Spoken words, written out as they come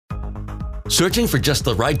Searching for just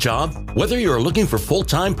the right job? Whether you're looking for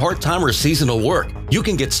full-time, part-time, or seasonal work, you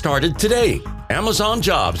can get started today. Amazon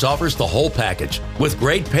Jobs offers the whole package with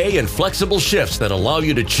great pay and flexible shifts that allow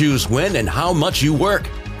you to choose when and how much you work.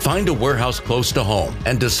 Find a warehouse close to home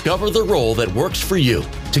and discover the role that works for you.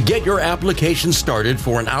 To get your application started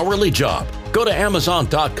for an hourly job, go to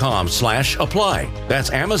amazon.com/apply.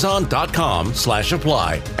 That's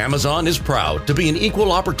amazon.com/apply. Amazon is proud to be an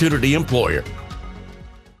equal opportunity employer.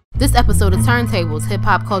 This episode of Turntables, Hip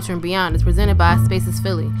Hop Culture and Beyond is presented by Spaces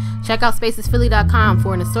Philly. Check out spacesphilly.com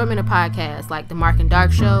for an assortment of podcasts like The Mark and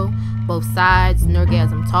Dark Show, Both Sides,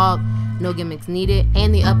 Nerdgasm Talk, No Gimmicks Needed,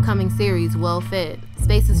 and the upcoming series Well Fed.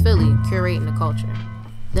 Spaces Philly, curating the culture.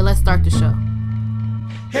 Then let's start the show.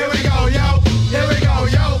 Here we go, yo. Here we go,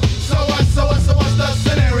 yo. So what's the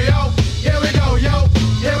scenario? Here we go, yo.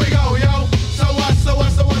 Here we go, yo. So what's the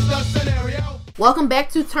scenario? Welcome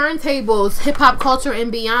back to Turntables, Hip Hop Culture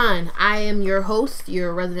and Beyond. I am your host,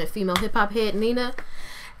 your resident female hip hop head, Nina,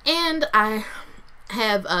 and I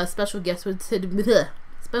have a special guest with me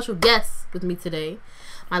today,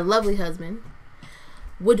 my lovely husband.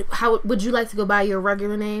 Would you like to go by your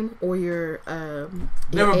regular name or your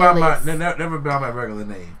never by my regular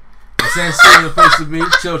name. The San Diego place to be,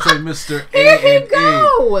 Chocho Mr.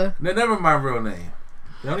 A&A. Never my real name.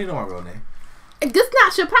 They don't even know my real name. This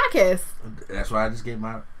not your podcast. That's why I just gave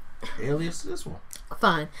my alias to this one.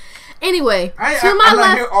 Fine. Anyway, I'm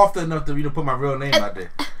not here often enough to put my real name out there.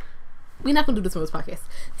 We're not gonna do this on this podcast.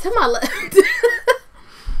 To my left,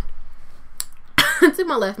 to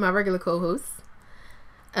my left, my regular co-host,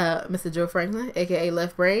 Mr. Joe Franklin, aka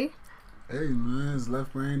Left Brain. Hey man, it's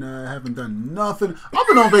Left Brain. I haven't done nothing. I've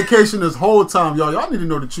been on vacation this whole time, y'all. Y'all need to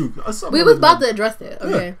know the truth. We was about to address that.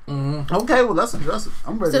 Okay. Yeah. Mm-hmm. Okay, well let's address it.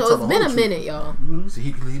 I'm ready to tell So the it's been whole a truth. minute, y'all. Mm-hmm. See,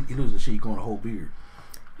 he loses the shit. He going a whole beard.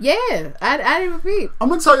 Yeah, I didn't repeat. I'm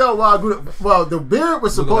gonna tell y'all why I grew up. Well, the beard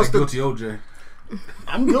was supposed like to. Guilty OJ.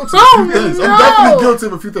 I'm guilty of a few things. No. I'm definitely guilty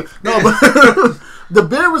of a few things. No, but the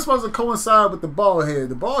beard was supposed to coincide with the bald head.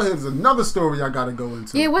 The bald head is another story I gotta go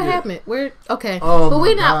into. Yeah, what happened? Okay. Oh, but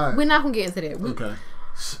we're God. not gonna get into that. Okay.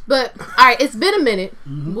 But all right, it's been a minute.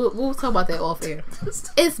 Mm-hmm. We'll talk about that off air.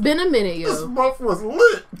 It's been a minute, This yo. month was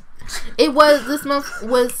lit. This month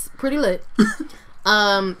was pretty lit.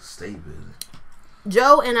 Stay busy.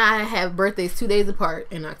 Joe and I have birthdays 2 days apart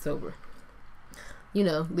in October. You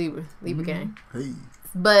know, Libra gang. Hey.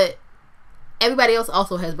 But everybody else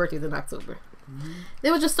also has birthdays in October.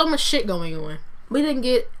 There was just so much shit going on. We didn't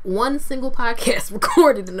get one single podcast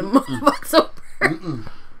recorded in the month of October.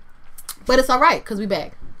 But it's all right because we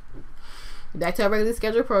back. Back to our regularly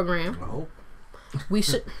scheduled program. I hope. We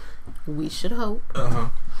should hope. Uh-huh.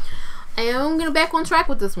 And I'm gonna back on track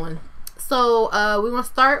with this one. So we're gonna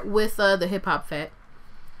start with the hip hop fact.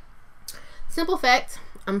 Simple fact.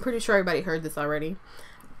 I'm pretty sure everybody heard this already.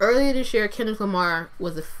 Earlier this year, Kendrick Lamar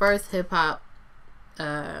was the first hip hop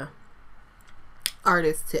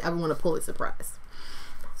artist to ever win a Pulitzer Prize.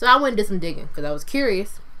 So I went and did some digging because I was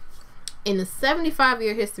curious. In the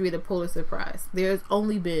 75-year history of the Pulitzer Prize, there's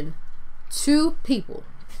only been two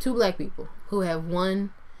black people, who have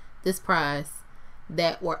won this prize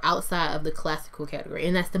that were outside of the classical category.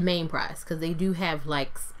 And that's the main prize because they do have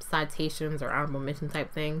like citations or honorable mention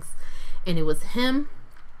type things. And it was him,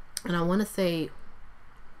 and I want to say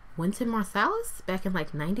Wynton Marsalis back in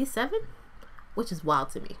like 97, which is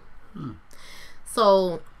wild to me.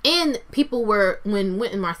 So, and people were, when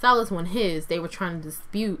Wynton Marsalis won his, they were trying to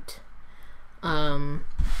dispute the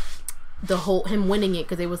whole him winning it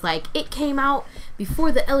because it was like it came out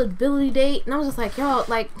before the eligibility date, and I was just like, y'all,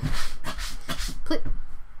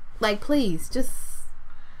 please, just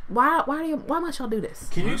why must y'all do this?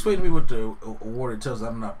 Can you explain to me what the award tells?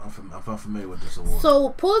 I'm unfamiliar with this award. So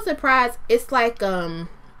Pulitzer Prize, it's like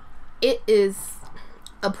it is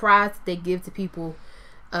a prize they give to people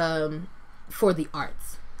for the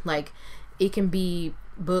arts. Like it can be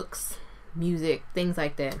books, music, things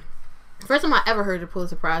like that. First time I ever heard of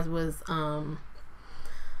Pulitzer Prize was I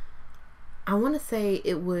want to say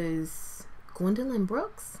it was Gwendolyn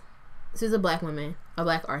Brooks. She's a black woman, a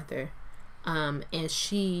black author, and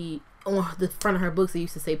she, on the front of her books, it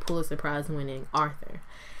used to say Pulitzer Prize winning author.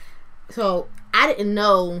 So I didn't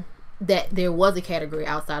know that there was a category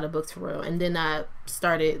outside of books for real, and then I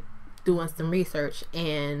started doing some research,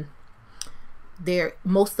 and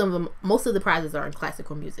most of the prizes are in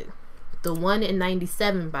classical music. The one in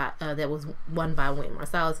 97 that was won by Wynton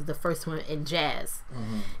Marsalis is the first one in jazz.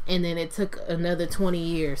 And then it took another 20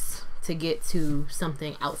 years to get to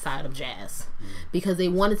something outside of jazz because they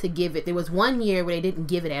wanted to give it. There was 1 year where they didn't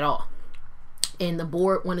give it at all. And the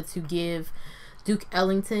board wanted to give Duke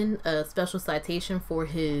Ellington a special citation for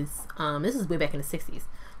his. This is way back in the 60s.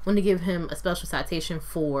 Wanted to give him a special citation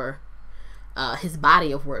for his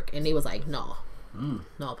body of work, and they was like, no,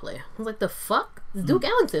 no, player. I was like, the fuck, it's Duke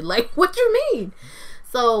Ellington. Like, what you mean?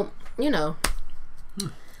 So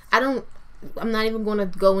I'm not even going to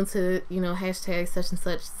go into hashtag such and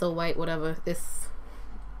such so white whatever.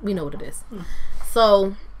 We know what it is.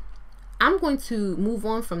 So I'm going to move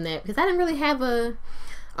on from that because I didn't really have a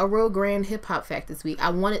real grand hip hop fact this week. I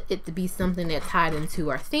wanted it to be something that tied into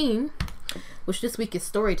our theme, which this week is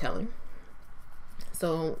storytelling.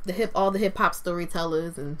 So all the hip hop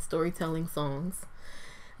storytellers and storytelling songs,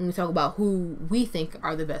 and we talk about who we think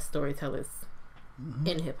are the best storytellers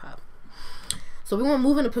in hip hop. So we want to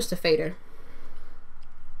move into Push the Fader,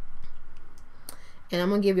 and I'm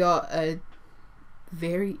gonna give y'all a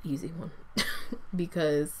very easy one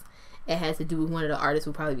because it has to do with one of the artists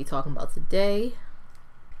we'll probably be talking about today.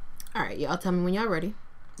 All right, y'all tell me when y'all ready.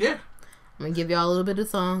 Yeah. I'm gonna give y'all a little bit of the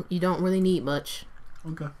song. You don't really need much.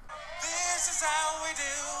 Okay. This is how we do it.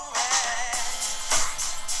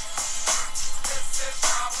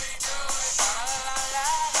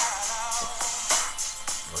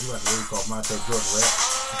 Oh, you about to really call Michael Jordan rap?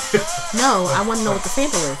 No, I want to know what the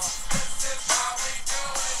sample is.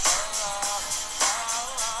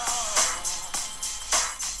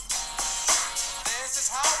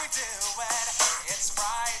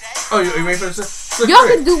 Oh, you ready for this? Y'all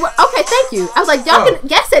can do what? Okay, thank you. I was like, y'all can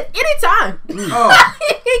guess at any time. Oh.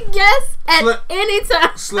 Guess at any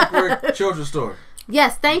time. Slippery Children's Story.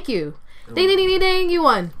 Yes, thank you. Ding, ding, ding, ding, ding. You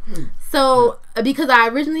won. So, because I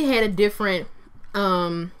originally had a different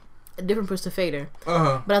Push the Fader.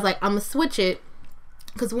 But I was like, I'm going to switch it.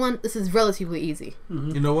 Because one, this is relatively easy.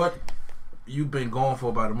 You know what? You've been gone for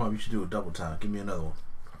about a month. You should do a double time. Give me another one.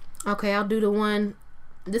 Okay, I'll do the one.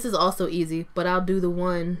 This is also easy, but I'll do the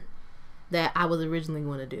one that I was originally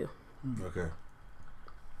going to do. Okay.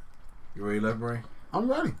 You ready, Left Brain? I'm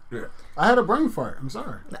ready. Yeah. I had a brain fart. I'm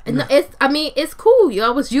sorry. No, it's cool.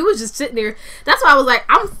 You was just sitting there. That's why I was like,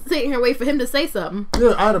 I'm sitting here waiting for him to say something.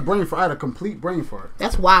 Yeah, I had a brain fart. I had a complete brain fart.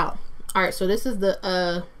 That's wild. All right, so this is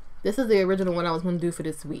the original one I was going to do for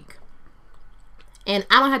this week. And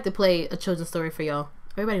I don't have to play a children's story for y'all.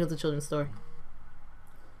 Everybody knows a children's story.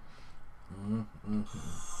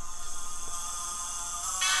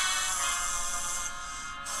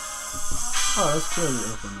 Oh, that's clearly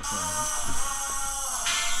up in the song.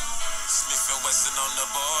 Smith and Wesson on the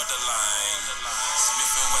borderline.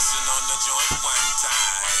 Smith and Wesson on the joint one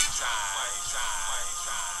time.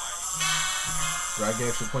 Do I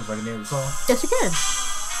get extra points if I can name the song? Yes, you can.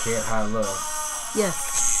 Can't Hide Love. Yes.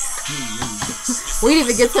 We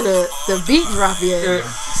didn't even get to the beat drop yet.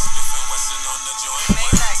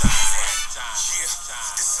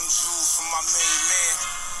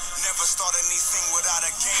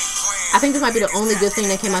 I think this might be the only good thing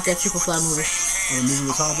that came out that Superfly movie. The movie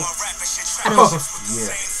was horrible. I don't know.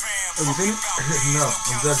 Yeah. Have you seen it? No,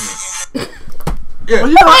 I'm judging it. Yeah.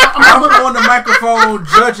 Well, you know, I'm on the microphone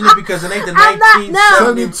judging it because it ain't the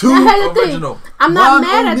 1972 original. I'm not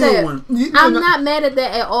mad at that. I'm not mad at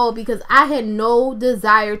that at all because I had no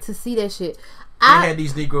desire to see that shit. They had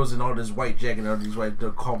these Negroes in all this white jacket and all these white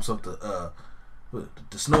calls up the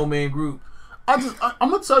Snowman group. I'm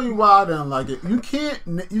gonna tell you why I didn't like it. You can't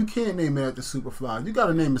name it after Superfly. You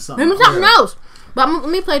gotta name it something. Name it something else. But let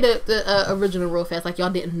me play the original real fast, like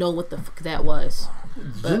y'all didn't know what the fuck that was.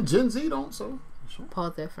 Gen Z don't, so sure.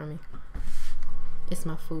 Pause that for me. It's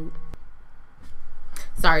my food.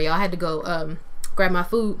 Sorry, y'all. I had to go grab my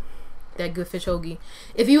food. That good fish hoagie.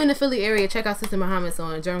 If you in the Philly area, check out Sister Muhammad's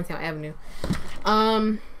on Germantown Avenue.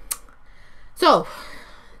 So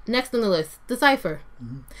next on the list, the Cypher.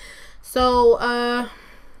 So,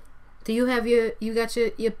 do you have your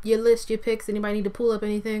list, your picks? Anybody need to pull up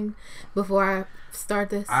anything before I start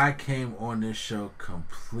this? I came on this show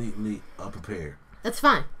completely unprepared. That's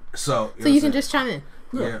fine. So you can just chime in.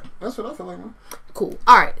 Yeah. That's what I feel like, man. Cool.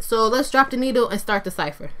 All right. So let's drop the needle and start the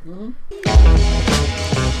Cypher.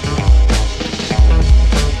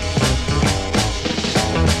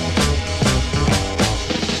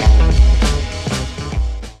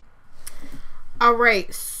 All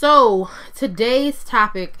right, so today's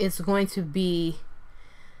topic is going to be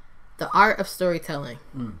the art of storytelling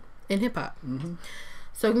in hip hop.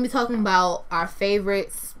 So we're going to be talking about our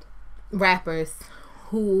favorite rappers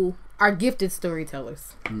who are gifted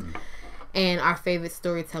storytellers and our favorite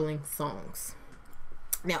storytelling songs.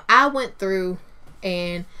 Now, I went through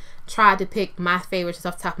and tried to pick my favorites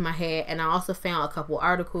off the top of my head, and I also found a couple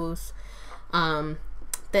articles that,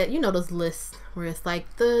 those lists where it's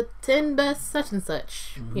like the 10 best such and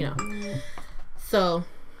such, So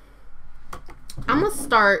I'm gonna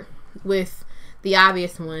start with the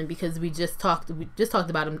obvious one because we just talked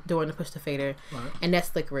about him during the Push the Fader, right. And that's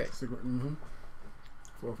Slick Rick. Mm-hmm.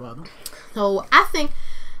 Forefather. So I think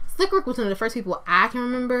Slick Rick was one of the first people I can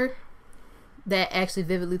remember that actually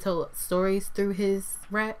vividly told stories through his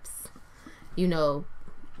raps. You know,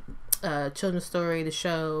 Children's Story, The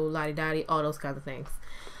Show, Lottie Dottie, all those kinds of things.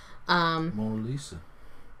 Mona Lisa.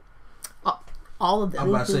 All of them. I'm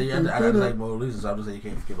about to say, I like Mona Lisa, so I'm just saying you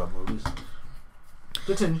can't forget about Mona Lisa.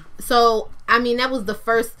 Continue. So, I mean, that was the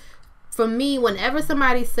first, for me, whenever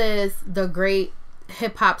somebody says the great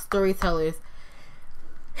hip-hop storytellers,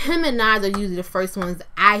 him and Nas are usually the first ones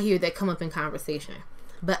I hear that come up in conversation.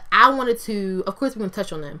 But I wanted to, of course we're going to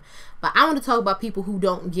touch on them, but I want to talk about people who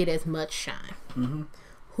don't get as much shine,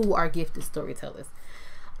 who are gifted storytellers.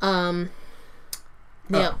 Now,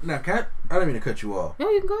 Kat, I don't mean to cut you off. No,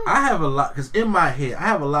 you can go ahead. I have a lot, because in my head, I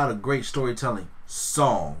have a lot of great storytelling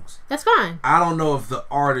songs. That's fine. I don't know if the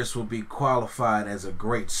artist will be qualified as a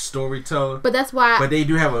great storyteller. But that's why. But they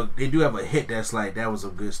do have a hit that's like, that was a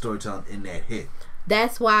good storytelling in that hit.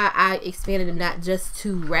 That's why I expanded it not just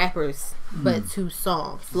to rappers, but to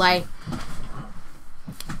songs. Like,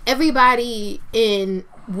 everybody in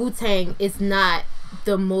Wu-Tang is not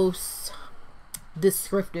the most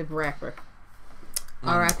descriptive rapper.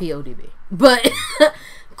 R.I.P. ODB. But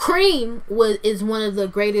Cream is one of the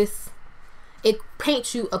greatest. It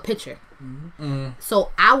paints you a picture.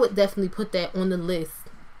 So I would definitely put that on the list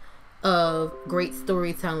of great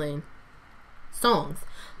storytelling songs.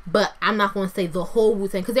 But I'm not going to say the whole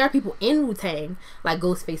Wu-Tang, because there are people in Wu-Tang like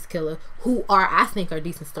Ghostface Killah who I think are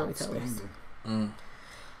decent storytellers.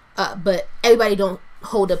 But everybody don't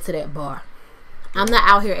hold up to that bar. I'm not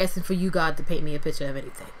out here asking for you, God, to paint me a picture of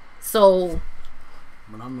anything. So,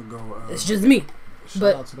 but I'm gonna go. It's just me.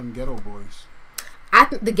 Shout out to them Ghetto Boys. I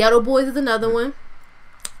think the Ghetto Boys is another one.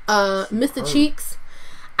 Mr. Cheeks.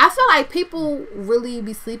 I feel like people really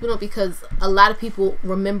be sleeping on, because a lot of people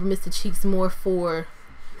remember Mr. Cheeks more for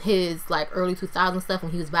his like early 2000 stuff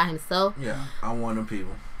when he was by himself. Yeah, I'm one of them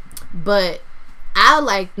people. But I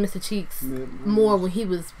liked Mr. Cheeks more when he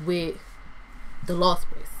was with the Lost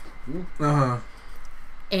Boys.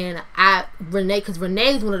 And because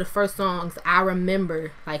Renee is one of the first songs I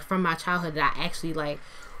remember like from my childhood that I actually like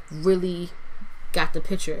really got the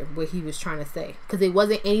picture of what he was trying to say, because it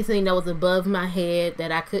wasn't anything that was above my head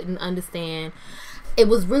that I couldn't understand. It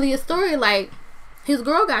was really a story like his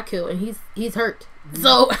girl got killed and he's hurt.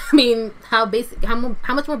 So I mean, how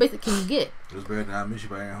much more basic can you get? It was better than I Miss You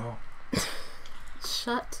by Aaron Hall.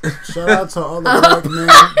 Shout out to all the black men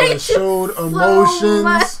that showed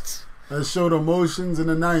emotions. That showed emotions in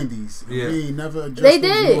the 90s. Yeah. They never addressed they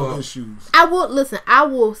did. those issues. I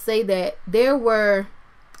will say that there were,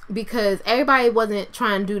 because everybody wasn't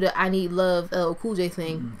trying to do the I Need Love LL Cool J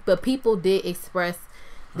thing, but people did express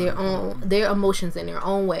their emotions in their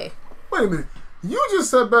own way. Wait a minute. You just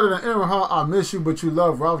said better than Aaron Hall, I Miss You, but you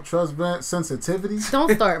love Ralph Tresvant Sensitivity?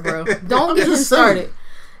 Don't start, bro. Don't get him started.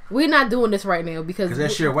 We're not doing this right now because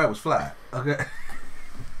that Sheer White was fly. Okay.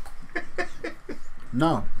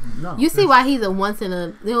 No. You see why he's a once in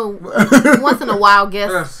a while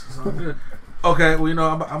guest. Yes. Okay, well,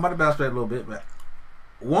 I'm about to bounce back a little bit, but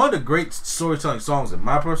one of the great storytelling songs, in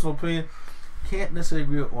my personal opinion, can't necessarily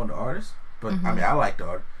agree on the artist, but I mean, I like the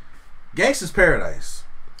artist. Gangsta's Paradise.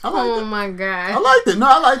 Oh my god! I liked it. No,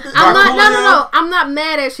 I liked it. No. I'm not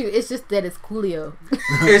mad at you. It's just that it's Coolio.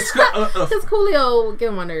 It's Coolio get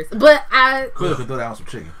on my nerves. But Coolio could throw down some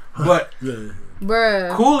chicken. But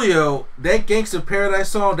bruh, Coolio, that Gangsta Paradise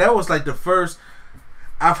song, that was like the first.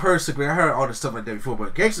 I heard all this stuff like that before,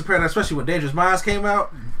 but Gangsta Paradise, especially when Dangerous Minds came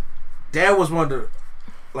out, that was one of the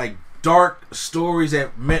like dark stories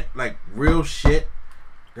that meant like real shit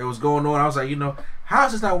that was going on. I was like, how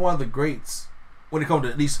is this not one of the greats when it comes to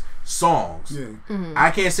at least songs? Yeah. Mm-hmm.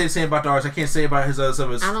 I can't say the same about the artist. I can't say about his other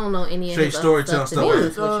stuff. I don't know any of straight his storytelling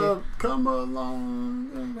stuff. Come along.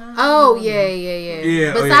 Oh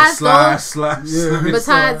yeah.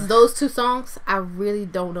 Besides those two songs, I really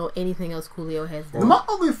don't know anything else Coolio has done. My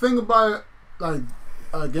only thing about like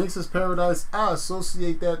Gangsta's Paradise, I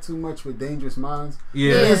associate that too much with Dangerous Minds.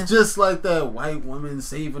 Yeah. It's just like that white woman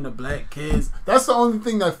saving the black kids. That's the only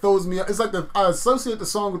thing that throws me up. It's like I associate the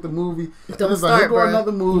song with the movie. Don't start, like, bro.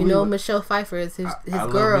 Another movie. Michelle Pfeiffer is his I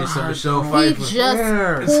girl. Love Michelle Pfeiffer.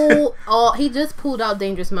 He just pulled out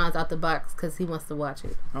Dangerous Minds out the box because he wants to watch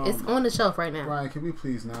it. It's on the shelf right now. Brian, can we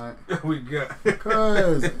please not? We got.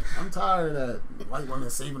 Because I'm tired of that white woman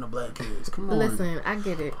saving the black kids. Come on. Listen, I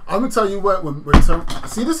get it. I'm gonna tell you what.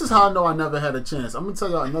 See, this is how I know I never had a chance. I'm gonna tell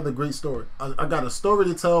y'all another great story. I got a story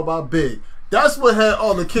to tell about Big. That's what had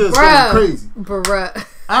all the kids going crazy. Bruh.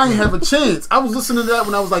 I ain't have a chance. I was listening to that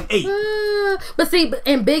when I was like 8. But see,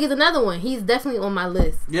 and Big is another one. He's definitely on my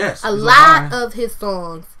list. Yes. A lot of his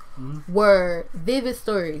songs were vivid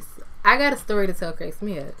stories. I got a story to tell Craig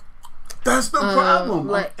Smith. That's the problem.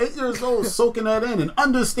 like- I'm 8 years old, soaking that in and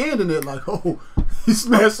understanding it. Like, oh, he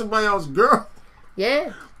smashed somebody else's girl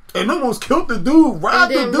Yeah. and almost killed the dude,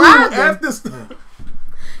 robbed the then dude robbed him. after.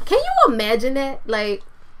 Can you imagine that? Like,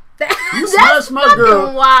 You that's smashed my fucking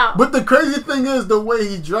girl. wild. But the crazy thing is, the way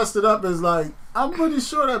he dressed it up is like, I'm pretty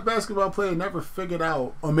sure that basketball player never figured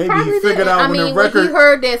out, or maybe Probably he figured didn't. out I when mean, the record. when he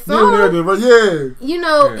heard that song, Yeah. you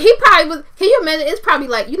know, Yeah. he probably was. Can you imagine? It's probably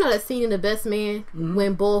like, you know, that scene in The Best Man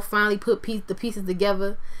when Bull finally put the pieces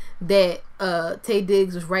together that Tay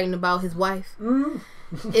Diggs was writing about his wife.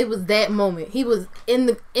 It was that moment. He was in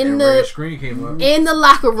the screen came up. in the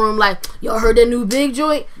locker room, like, y'all heard that new Big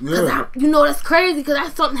joint? Cause Yeah. you know that's crazy. Cause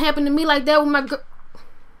that's something happened to me like that with my girl.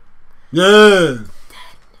 Yeah.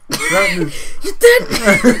 You did.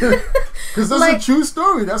 Because that's Like- a true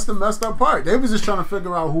story. That's the messed up part. They was just trying to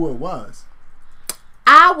figure out who it was.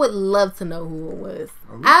 I would love to know who it was.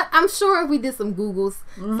 I'm sure if we did some Googles,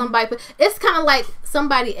 somebody. It's kind of like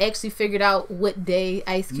somebody actually figured out what day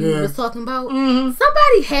Ice Cube was talking about.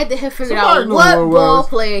 Somebody had to have figured Somebody out knew what who it ball was.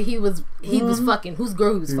 player he was fucking, whose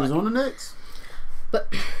girl he was He was fucking. on the Knicks.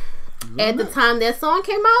 But at the time that song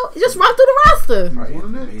came out, it just run through the roster. He was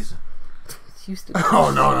on the Knicks. Amazing. Used to.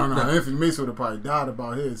 Oh no! Anthony Mason would have probably died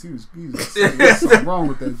about his. He was there's something wrong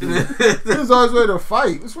with that dude. He was always ready to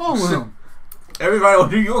fight. What's wrong with him? Everybody in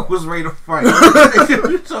New York was ready to fight. What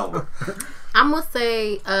you talking about? I'm gonna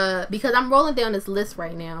say because I'm rolling down this list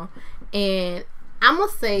right now, and I'm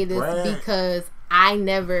gonna say this Brad. because I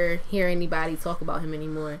never hear anybody talk about him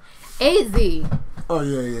anymore. AZ Oh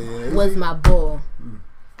yeah. was my bull.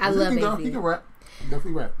 I love He can AZ. rap.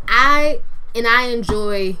 Definitely rap. I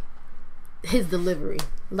enjoy his delivery.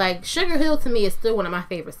 Like Sugar Hill to me is still one of my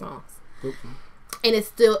favorite songs, and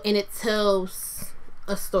it tells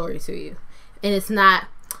a story to you, and it's not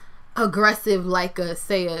aggressive like a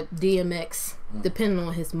DMX, depending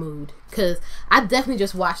on his mood. Because I definitely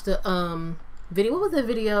just watched the video. What was that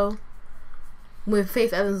video when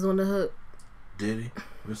Faith Evans was on the hook? Did he?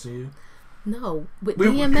 Missing you? No, with We-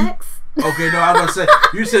 DMX. Okay, no, I was gonna say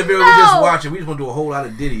you said we just watching. We just want to do a whole lot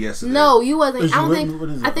of Diddy yesterday. No, you wasn't. Is I you don't with think. me? What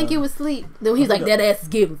is it? I think he was asleep. Then he's like, that ass is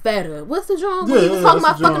getting fatter. What's the drum? Yeah, When he was yeah, talking that's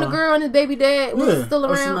about the fucking a drum. girl and his baby dad was Yeah, still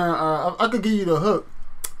I seen around. that, I could give you the hook.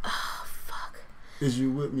 Oh fuck. Is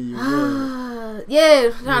you with me? Yeah. Yeah,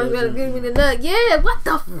 trying to give me the nut. Yeah, what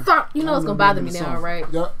the fuck? You know it's gonna bother me now, right?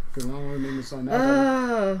 Yup. Because I don't remember the song.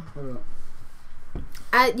 Hold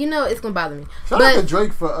up. You know it's gonna bother me. Shout out to But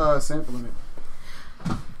Drake for sampling it.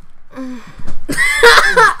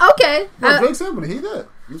 okay, No, Drake sampled it. He did.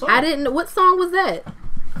 I didn't know what song was that.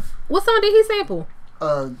 What song did he sample?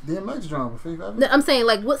 DMX drum with Faith Evans. I'm saying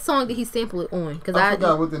like what song did he sample it on? Because I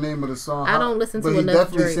forgot what the name of the song. I don't listen to but he enough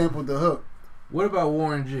definitely Drake. sampled the hook. What about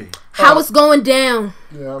Warren G? How it's going down.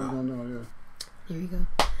 Yeah, I was gonna know. Yeah. Here you go.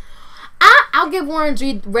 I'll give Warren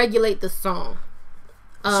G regulate the song.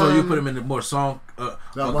 So you put him in the more song, a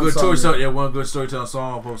one good song, storytelling, one good storytelling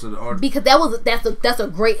song opposed to the artist. Because that's a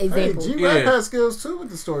great Hey, example. G-Rap Yeah. has skills too with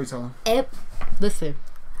the storytelling. Listen,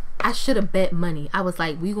 I should have bet money. I was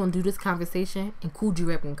like, we gonna do this conversation and Cool G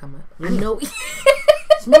Rap gonna come up. I know.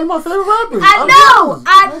 It's one of my favorite rappers.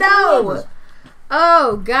 I know.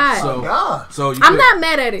 Oh God. So, God. so you I'm put, not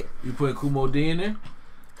mad at it. You put Kumo D in there.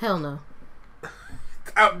 Hell no.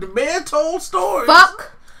 The man told stories.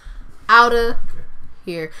 Fuck out of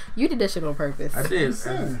here. You did that shit on purpose. I did.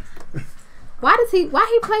 Why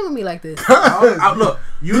he play with me like this? Look,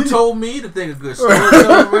 you told me to think of good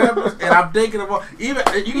storytelling rappers, and I'm thinking about even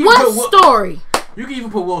you can What even put story? You can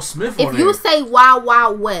even put Will Smith on If there. you say Wild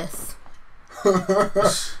Wild West,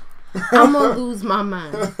 I'm gonna lose my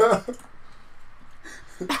mind.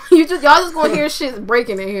 Y'all just gonna hear shit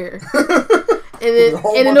breaking in here, and then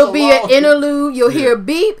it'll be an interlude. You'll hear a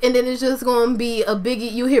beep, and then it's just gonna be a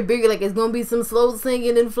Biggie. You hear Biggie like it's gonna be some slow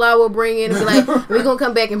singing, and Flower will bring in and be like, "We're gonna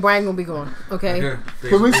come back," and Brian gonna be gone. Okay.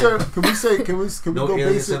 Can we go no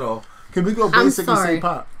aliens basic? at all? Can we go I'm basic and sorry. say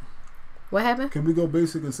pop? What happened? Can we go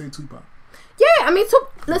basic and say Tupac? Yeah, I mean,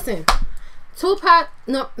 listen, Tupac.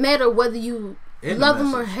 No matter whether you In the love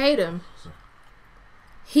him or message. hate him,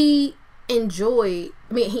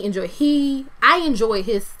 I enjoy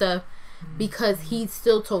his stuff because he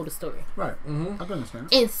still told a story. Right. I can understand.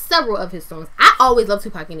 In several of his songs, I always love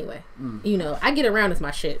Tupac anyway. You know, I Get Around is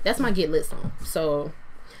my shit. That's my get lit song. So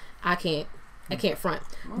I can't front.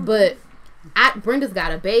 But Brenda's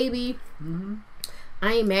Got a Baby.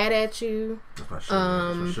 I Ain't Mad at You. That's my sugar.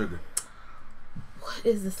 That's my sugar. What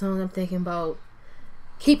is the song I'm thinking about?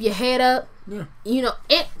 Keep Your Head Up. Yeah. You know,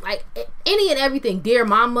 any and everything. Dear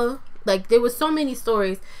Mama. Like, there was so many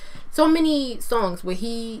stories, so many songs where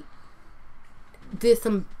he did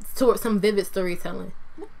some vivid storytelling.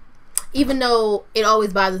 Even though it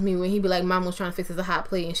always bothers me when he be like, Mom was trying to fix us a hot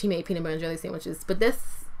plate and she made peanut butter and jelly sandwiches. But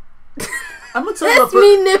that's I'm gonna tell you that's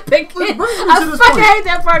me nitpicking. I fucking hate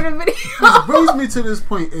that part of the video. Which brings me to this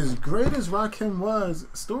point. As great as Rakim was,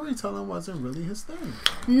 storytelling wasn't really his thing.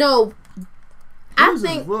 No. He I was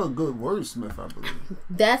think a real good wordsmith, I believe.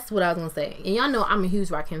 that's what I was gonna say. And y'all know I'm a huge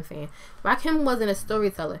Rakim fan. Rakim wasn't a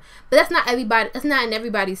storyteller. But that's not in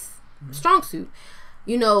everybody's strong suit.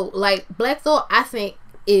 You know, like Black Thought, I think,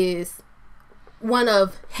 is one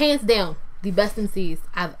of, hands down, the best MCs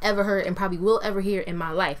I've ever heard and probably will ever hear in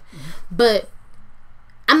my life. But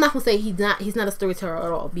I'm not gonna say he's not a storyteller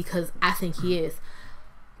at all, because I think he is.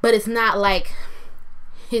 But it's not like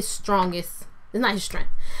his strongest. It's not his strength.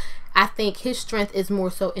 I think his strength is more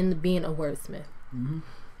so in being a wordsmith.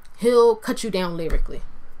 He'll cut you down lyrically.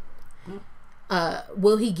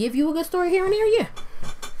 Will he give you a good story here and there? Yeah.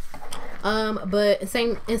 But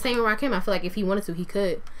same with Rakim, I feel like if he wanted to, he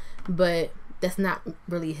could. But that's not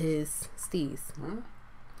really his steez.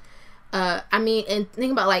 I mean, and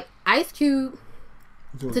think about like Ice Cube.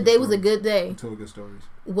 Today Was a Good Day. Told good stories.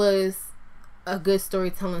 Was a good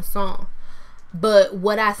storytelling song. But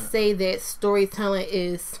would I say that storytelling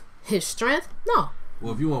is his strength? No.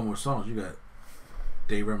 Well, if you want more songs, you got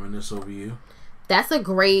They Reminisce Over You. That's a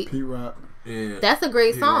great Pete Rock. Yeah. That's a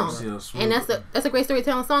great song. CL And that's a great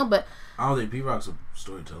storytelling song, but I don't think Pete Rock's a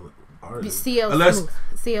storyteller. CL Smooth.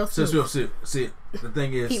 See, the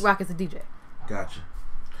thing is, Pete Rock is a DJ. Gotcha.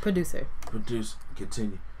 Producer.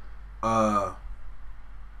 Continue. I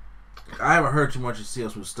haven't heard too much of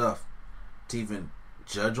CL Smooth stuff to even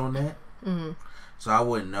judge on that. So I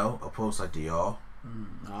wouldn't know, opposed like to y'all.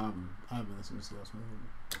 I haven't listened to CL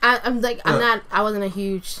Smooth. I wasn't a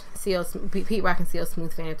huge Pete Rock and CL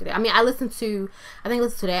Smooth fan after that. I mean, I listened to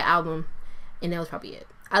that album, and that was probably it.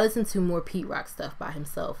 I listened to more Pete Rock stuff by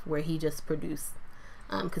himself, where he just produced,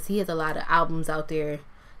 because he has a lot of albums out there,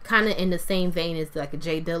 kind of in the same vein as like a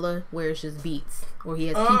Jay Dilla, where it's just beats, or he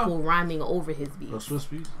has people rhyming over his beats. Swiss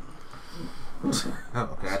beats.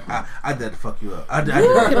 Okay, I did to fuck you up. You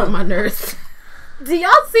get on my nerves. Do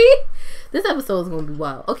y'all see? This episode is gonna be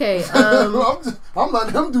wild. Okay, I'm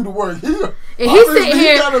letting him do the work here. And he's sitting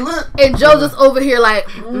here, and Joe just over here like,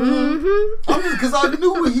 I'm just because I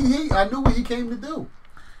knew what he came to do.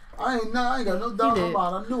 I ain't got no doubt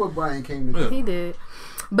about it. I knew what Brian came to do. He did.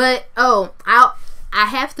 But I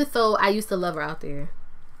have to throw I Used to Love Her out there.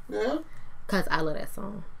 Yeah. Cause I love that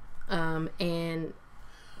song. And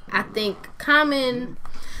I think Common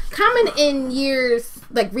in years,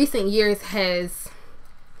 like recent years, has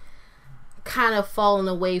kind of fallen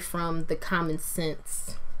away from the common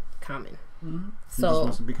sense Common. So he just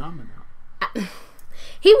wants to be Common now.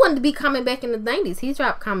 He wanted to be Common back in the 90s. He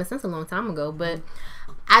dropped Common Sense a long time ago, but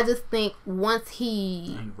I just think once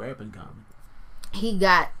he rapping Common, he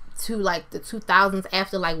got to like the 2000s,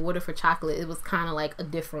 after like Water for Chocolate, it was kind of like a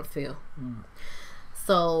different feel.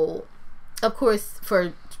 So of course,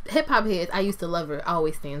 for hip hop heads, I Used to Love Her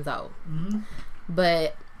always stands out.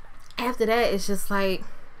 But after that, it's just like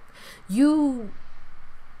you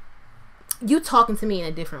talking to me in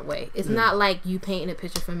a different way. It's not like you painting a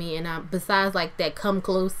picture for me. And besides like that Come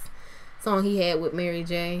Close song he had with Mary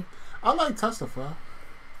J. I like Testify.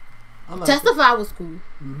 Testify was cool.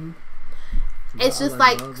 It's just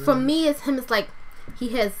like for me, it's him. It's like he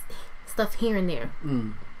has stuff here and there,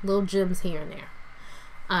 little gems here and there.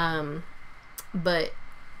 But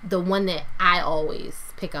the one that I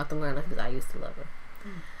always pick out the lineup is I Used to Love Her.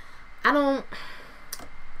 I don't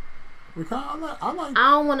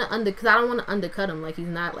want to undercut him. Like he's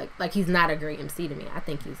not a great MC to me. I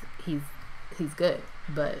think he's good,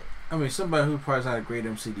 but I mean, somebody who probably not a great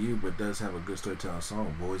MC to you, but does have a good storytelling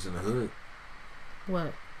song, Boys in the Hood.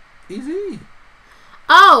 What? Easy.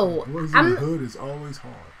 Oh, Boys in the Hood is always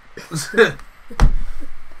hard.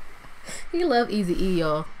 He love Eazy-E,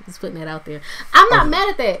 y'all. Just putting that out there. I'm not mad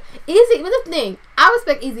at that. Eazy, but the thing, I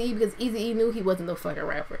respect Eazy-E because Eazy-E knew he wasn't no fucking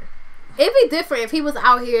rapper. It'd be different if he was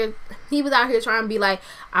out here trying to be like,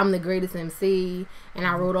 I'm the greatest MC and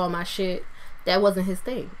I wrote all my shit. That wasn't his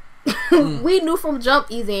thing. We knew from jump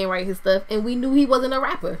Eazy ain't write his stuff, and we knew he wasn't a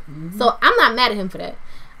rapper. So I'm not mad at him for that.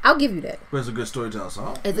 I'll give you that. But it's a good storytelling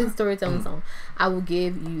song. It's a storytelling song. I will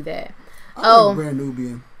give you that. I like Brand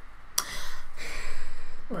Nubian.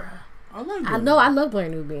 I love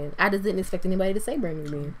Brand Nubian. I just didn't expect anybody to say Brand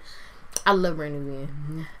Nubian. I love Brand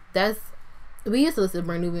Nubian. We used to listen to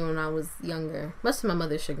Brand Nubian when I was younger, much to my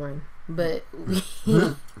mother's chagrin. But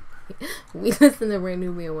we listened to Brand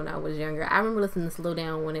Nubian when I was younger. I remember listening to Slow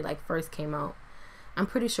Down when it like first came out. I'm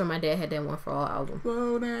pretty sure my dad had that One For All album.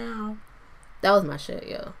 Slow down. That was my shit,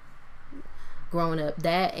 yo. Growing up,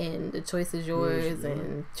 that and The Choice Is Yours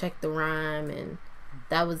and Check the Rhyme, and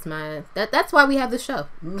that was my that's why we have the show.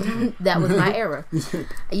 That was my era.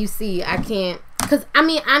 You see, I can't, because I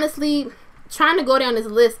mean, honestly, trying to go down this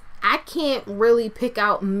list, I can't really pick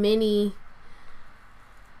out many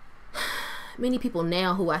people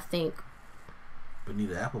now who I think.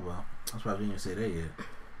 Bonita Applebum. That's why we didn't say that yet.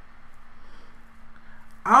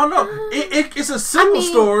 I don't know. It's a simple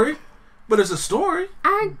story, but it's a story.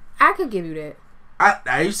 I could give you that.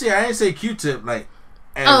 I didn't say Q-Tip like.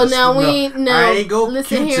 I ain't go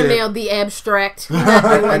Listen Q-Tip. Here now, the abstract.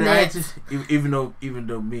 Even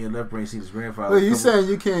though me and Left Brain seen his grandfather. Wait, you saying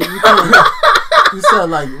you can't? You said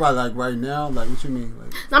like right now? Like what you mean?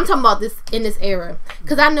 Like, I'm talking about this in this era,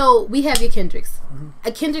 because I know we have your Kendricks.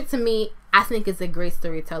 A Kendrick to me, I think is a great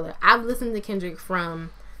storyteller. I've listened to Kendrick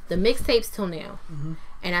from the mixtapes till now,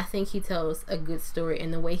 and I think he tells a good story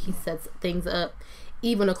in the way he sets things up,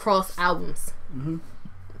 even across albums.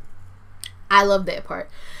 I love that part.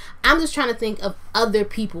 I'm just trying to think of other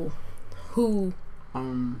people who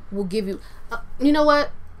will give you. You know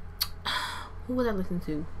what? Who was I listening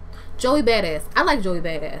to? Joey Badass. I like Joey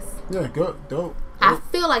Badass. Yeah, good, dope. I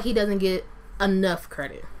feel like he doesn't get enough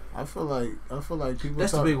credit. I feel like people.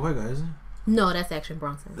 That's the big white guy, isn't it? No, that's Action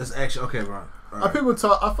Bronson. That's Action. Okay, Bron. Right.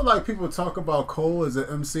 I feel like people talk about Cole as an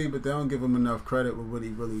MC, but they don't give him enough credit with what he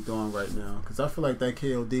really doing right now. Because I feel like that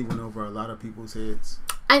KOD went over a lot of people's heads.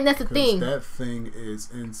 And that's the thing. That thing is,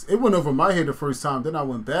 it went over my head the first time. Then I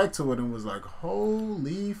went back to it and was like,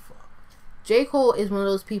 holy fuck. J. Cole is one of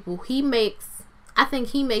those people. I think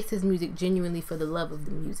he makes his music genuinely for the love of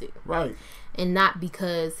the music. Right. And not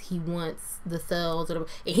because he wants the sales or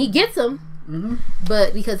whatever. And he gets them,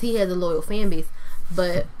 but because he has a loyal fan base.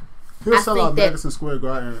 But he'll sell out Madison Square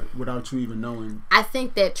Garden without you even knowing. I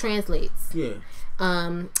think that translates. Yeah.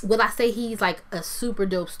 Will I say he's like a super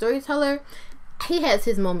dope storyteller? He has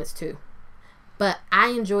his moments too. But I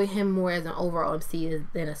enjoy him more as an overall MC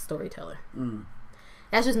than a storyteller.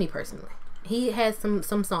 That's just me personally. He has some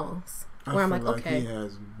songs where I'm like, okay. He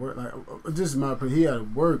has work. Like, this is my opinion. He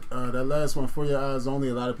had work. That last one, For Your Eyes Only,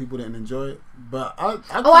 a lot of people didn't enjoy it. But I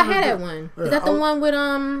had that one. Is that the one with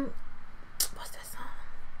what's that song?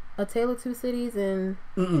 A Tale of Two Cities and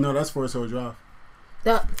no, that's Forest Hill Drive.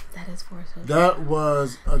 That is Forest Hill Drive.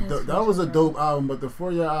 That was a dope album, but the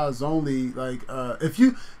For Your Eyes Only, like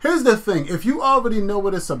here's the thing, if you already know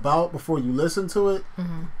what it's about before you listen to it,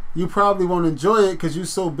 you probably won't enjoy it because you're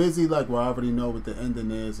so busy. Like, well, I already know what the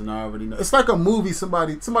ending is, and I already know. It's like a movie.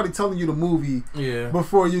 Somebody telling you the movie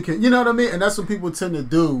before you can. You know what I mean? And that's what people tend to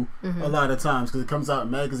do a lot of times because it comes out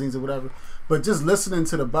in magazines or whatever. But just listening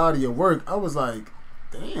to the body of work, I was like,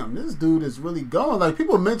 damn, this dude is really going. Like,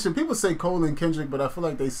 people say Cole and Kendrick, but I feel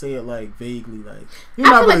like they say it like vaguely. Like, you're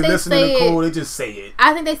not really listening to Cole. They just say it.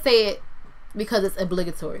 I think they say it because it's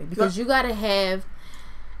obligatory. Because you gotta have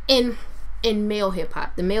in male hip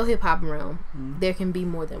hop, the male hip hop realm, there can be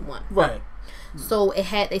more than one. Right. So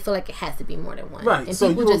they feel like it has to be more than one. Right. And so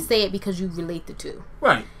people just say it because you relate the two.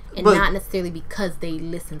 Right. And not necessarily because they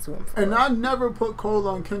listen to him. I never put Cole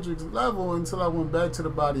on Kendrick's level until I went back to the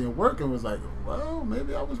body of work and was like, well,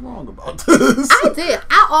 maybe I was wrong about this. I did.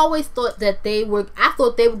 I always thought that they were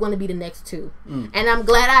going to be the next two. And I'm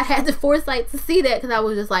glad I had the foresight to see that because I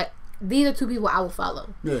was just like, these are two people I will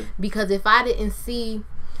follow. Yeah. Because if I didn't see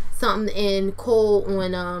something in Cole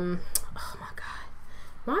on oh my god,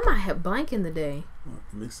 why am I blanking the day?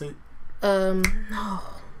 Mixtape. No,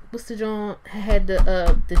 what's the John had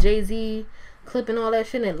the Jay-Z clip and all that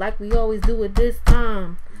shit, and like we always do at this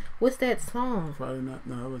time. What's that song? Friday Night.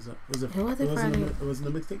 No, it wasn't. It wasn't Friday. It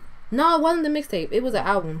wasn't the mixtape. No, it wasn't the mixtape. It was an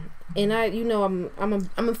album, and I'm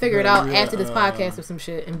gonna figure it out after this podcast or some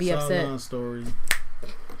shit and be upset. Story.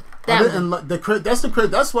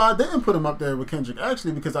 That's why I didn't put him up there with Kendrick,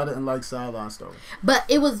 actually, because I didn't like Sideline Story. But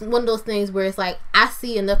it was one of those things where it's like, I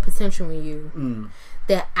see enough potential in you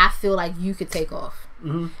that I feel like you could take off.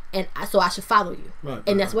 And so I should follow you.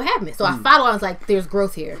 And that's what happened. So I followed. I was like, there's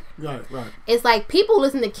growth here. Right. It's like people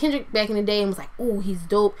listened to Kendrick back in the day and was like, oh, he's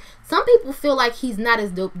dope. Some people feel like he's not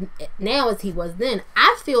as dope now as he was then.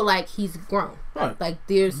 I feel like he's grown. Right. Like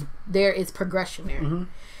there is progression there.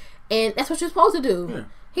 And that's what you're supposed to do. Yeah.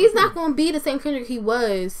 He's not going to be the same Kendrick he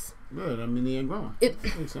was. Good. I mean, he ain't growing. It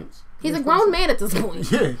makes sense. He's a grown man at this point.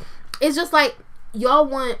 Yeah. It's just like, y'all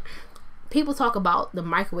want... People talk about the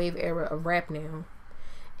microwave era of rap now.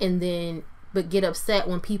 and then but get upset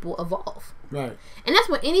when people evolve. Right. And that's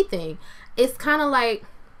with anything. It's kind of like,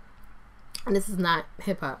 and this is not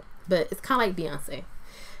hip hop, but it's kind of like Beyonce.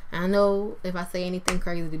 I know if I say anything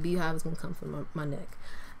crazy, the beehive is gonna come from my neck.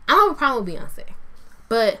 I don't have a problem with Beyonce,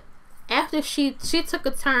 but after she took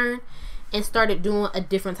a turn and started doing a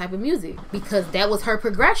different type of music because that was her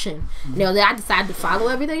progression. Now that I decided to follow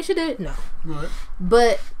everything she did, no. Right.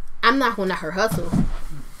 But I'm not gonna let her hustle.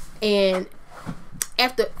 And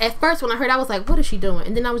at first when I heard, I was like, what is she doing?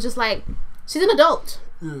 And then I was just like, she's an adult.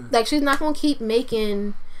 Yeah. Like, she's not gonna keep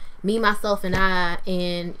making Me, Myself, and I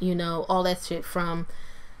and, you know, all that shit from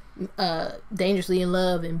Dangerously in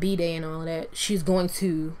Love and B-Day and all that. She's going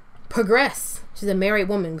to progress. She's a married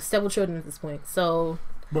woman with several children at this point. So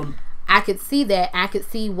But I could see that. I could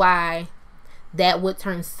see why that would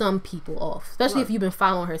turn some people off, especially if you've been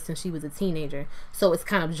following her since she was a teenager. So it's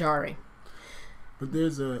kind of jarring. But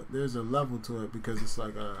there's a level to it because it's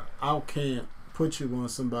like I can't put you on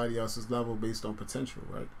somebody else's level based on potential,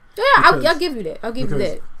 right? Yeah, Because- I'll give you that. I'll give you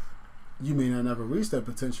that. You may not never reach that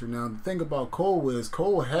potential. Now the thing about Cole is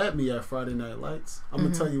Cole had me at Friday Night Lights. I'm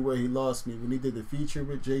gonna tell you where he lost me when he did the feature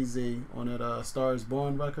with Jay-Z on that Stars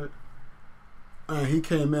Born record. And he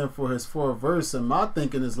came in for his fourth verse, and my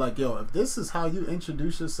thinking is like, yo, if this is how you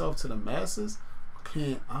introduce yourself to the masses,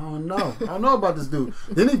 I don't know about this dude.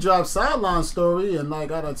 Then he dropped Sideline Story, and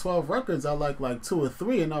like out of 12 records, I like 2 or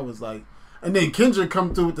 3, and I was like, and then Kendrick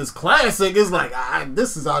come through with this classic. It's like,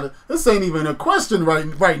 this ain't even a question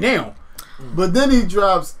right now. But then he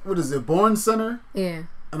drops, what is it, Born Center? Yeah.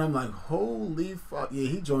 And I'm like, holy fuck. Yeah,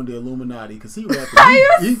 he joined the Illuminati because he rapping.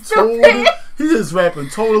 He just rapping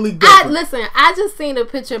totally different. Listen, I just seen a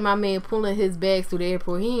picture of my man pulling his bags through the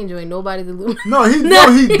airport. He ain't enjoying nobody's Illuminati.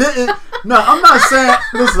 No, he didn't. No, I'm not saying,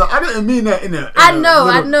 listen, I didn't mean that in a I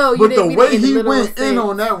know. But the way in the he middle went of in sense.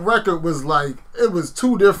 on that record was like, it was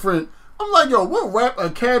two different. I'm like, yo, what rap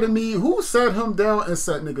academy? Who sat him down and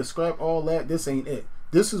said, nigga, scrap all that. This ain't it.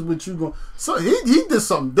 This is what you going. So he did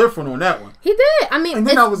something different on that one. He did. I mean, And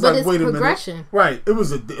then I was like, wait a progression. minute. Right.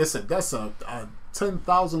 That's a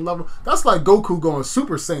 10,000 level. That's like Goku going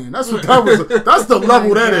Super Saiyan. That's what that was. That's the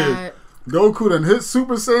level that is. Goku done hit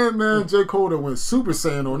Super Saiyan, man. J. Cole done went Super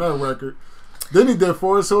Saiyan on that record. Then he did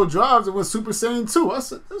Forest Hill Drives and went Super Saiyan 2. I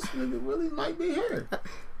said, this nigga really might be here.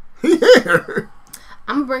 He here.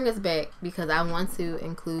 I'm going to bring us back because I want to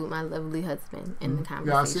include my lovely husband in the conversation.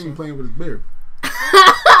 Yeah, I seen him playing with his beard.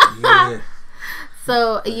 Yeah.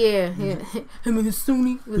 So, him and his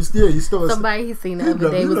Sunni. He's still Somebody he seen the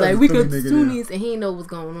other day was like, we got the Sunnis, and he didn't know what was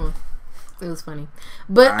going on. It was funny.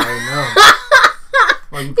 But I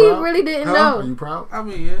know. Are you he proud? really didn't Are know. you proud? I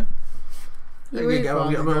mean, yeah. You really-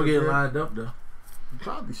 I'm gonna get lined up though. You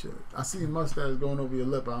probably should. I see your mustache going over your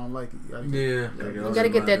lip. I don't like it. Yeah. You gotta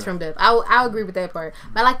get that trimmed up. I'll agree with that part.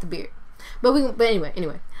 But I like the beard. But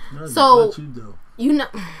anyway. No, So, not you do. You know.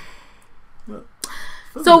 What?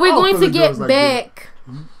 So we're All going to Philly get girls like back.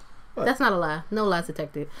 What? That's not a lie. No lies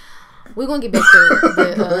detected. We're going to get back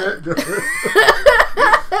to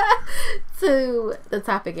to the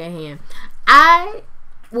topic at hand. I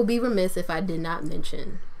will be remiss if I did not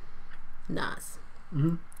mention Nas.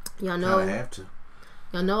 Mhm. Y'all I know have to.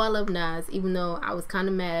 I love Nas, even though I was kind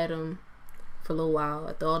of mad at him for a little while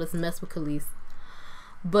after all this mess with Khalees.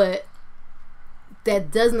 But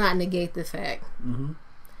that does not negate the fact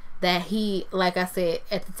that he, like I said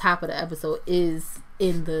at the top of the episode, is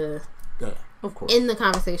in the Yeah, of course. in the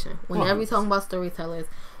conversation. Whenever we 100%. talking about storytellers,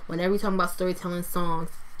 whenever we talking about storytelling songs,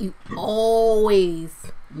 you always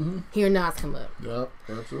hear Nas come up. Yeah,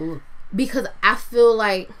 absolutely. Because I feel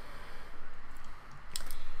like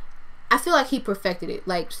he perfected it.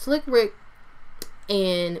 Like Slick Rick,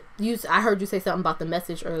 and I heard you say something about The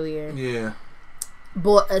Message earlier. Yeah.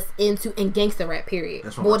 Brought us into in gangster rap period.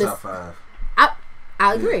 That's one of my top 5.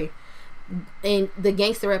 I agree. And the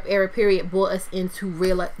gangster rap era period brought us into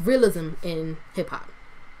realism in hip hop.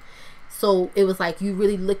 So it was like you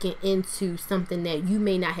really looking into something that you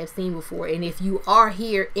may not have seen before. And if you are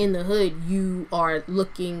here in the hood, you are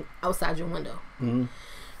looking outside your window.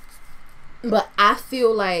 But I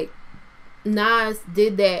feel like Nas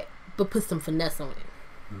did that, but put some finesse on it.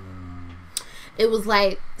 It was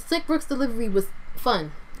like Slick Rick's delivery was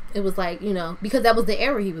fun. It was like, you know, because that was the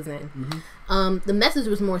era he was in. The Message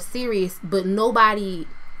was more serious, but nobody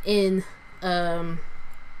in It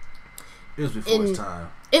was before its time.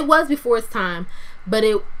 It was before its time, but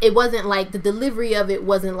it wasn't like the delivery of it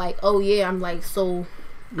wasn't like, oh yeah, I'm like so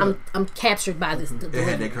I'm captured by this. It had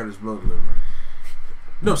delivery. that Curtis Blow delivery.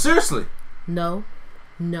 No, seriously. No.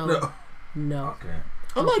 No. Okay.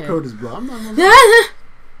 I like Okay. Curtis Blow. I'm not gonna lie.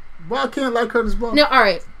 Why I can't like Curtis Blow? No, all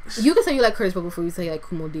right. You can say you like Curtis Blow before you say you like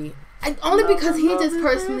Kumo D. Only because he just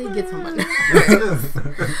personally gets on my nerves.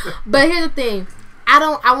 But here's the thing.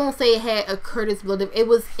 I won't say it had a Curtis Blow. It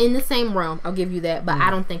was in the same realm. I'll give you that. But I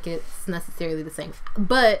don't think it's necessarily the same.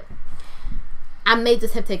 But I may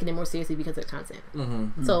just have taken it more seriously because of the content.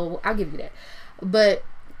 So I'll give you that. But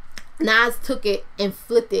Nas took it and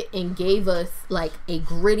flipped it and gave us like a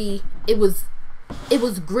gritty. It was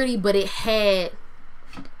gritty, but it had.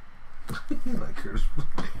 You like Curtis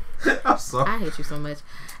Blow. I'm sorry. I hate you so much.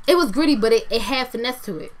 It was gritty, but it had finesse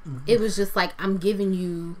to it. It was just like, I'm giving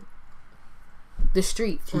you the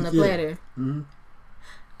streets on a platter.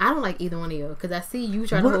 I don't like either one of you because I see you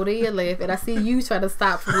trying to hold in your laugh and I see you trying to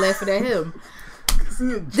stop from laughing at him. Do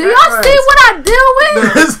y'all see what I deal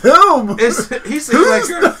with? It's him. He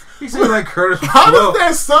seems like Curtis Blow. How does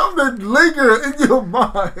that something linger in your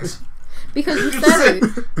mind? Because you said it.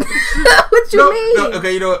 What you mean? No,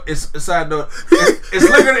 okay, you know, it's a side note. It's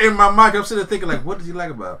lingering in my mind. I'm sitting there thinking, like, what does he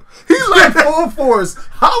like about him? He's like full force.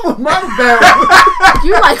 How was my bad?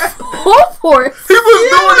 You like full force. He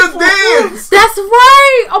was doing a dance. That's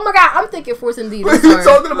right. Oh my God, I'm thinking Force Indeed. But you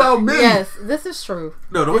talking about me? Yes, this is true.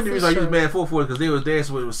 No, the only reason I true. was mad full force because they was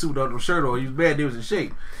dancing with a suit on, shirt on. He was mad. They was in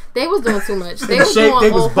shape. They was doing too much. They In was shape, doing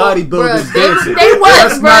they was bodybuilders dancing. They was,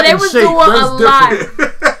 That's bro. not They in was shape. doing That's a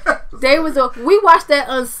lot. They was. We watched that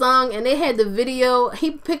Unsung, and they had the video. He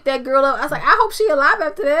picked that girl up. I was like, I hope she alive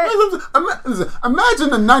after that. Listen, imagine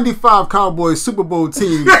the '95 Cowboys Super Bowl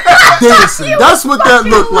team dancing. That's what that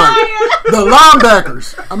looked like. The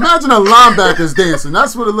linebackers. Imagine the linebackers dancing.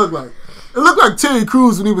 That's what it looked like. It looked like Terry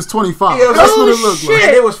Crews when he was 25. Yeah, That's what it looked like.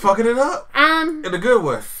 And they was fucking it up I'm in a good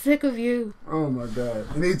way. sick of you. Oh my God!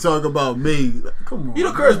 And he talk about me. Come on. You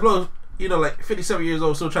know, Curtis Blow, you know, like 57 years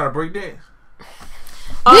old, still trying to break dance.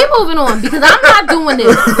 We moving on because I'm not doing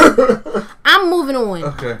this. I'm moving on.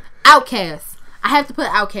 Okay. Outkast. I have to put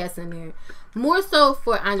Outkast in there. More so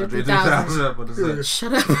for Andre 3000.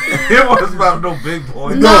 Shut up. It wasn't about no big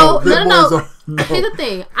boy. No. Big Boys are- no. Here's the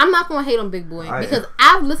thing. I'm not going to hate on Big Boy because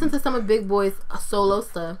I've listened to some of Big Boy's solo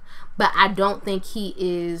stuff, but I don't think he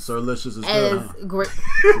is Sir Licious is as good, huh? great.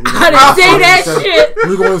 I didn't say that shit.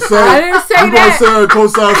 We gonna say. I didn't say we that. gonna say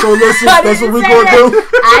co-sign Sir Licious. I That's what didn't we say gonna that.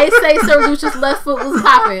 do. I ain't say Sir Lucius left foot was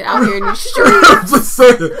popping out here in the street. I'm just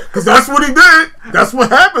saying, because that's what he did. That's what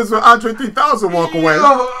happens when Andre 3000 walk away.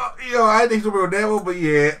 Yo, I didn't think so about that one, but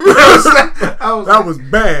yeah. That was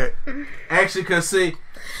bad. Actually, because see,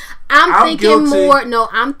 I'm thinking guilty. more. No,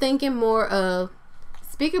 I'm thinking more of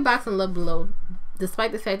Speaker Box and Love Below.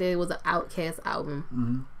 Despite the fact that it was an Outkast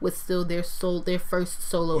album, was still their first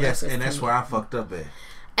solo. yes, efforts and that's to me. where I fucked up at.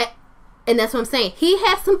 And that's what I'm saying. He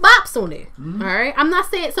has some bops on it. All right, I'm not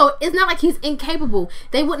saying so. It's not like he's incapable.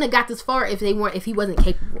 They wouldn't have got this far if he wasn't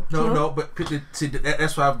capable. No, but see,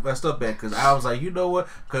 that's why I messed up at because I was like, you know what?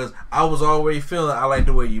 Because I was already feeling I like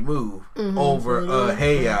the way you move over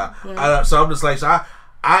Hey Ya. So I'm just like, so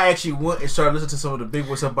I actually went and started listening to some of the Big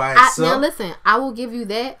Boys by itself. Now listen, I will give you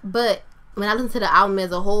that, but when I listen to the album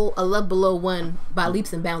as a whole, A Love Below won by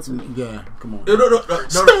leaps and bounds for me. Yeah, come on. No.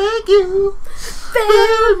 Thank you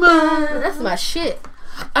very much. That's my shit.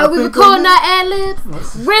 Are we recording our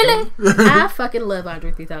ad-libs? Really? I fucking love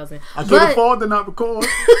Andre 3000. I could afford to not record.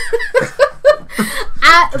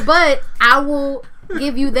 But I will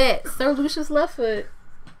give you that. Sir Lucius left foot.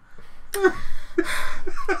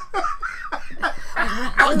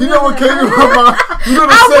 You know what came in my mind? You know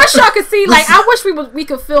I wish y'all could see. Like, I wish we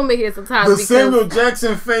could film it here sometimes. the because Samuel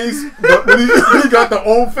Jackson face, but when he got the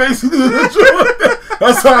old face.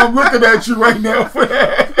 That's how I'm looking at you right now for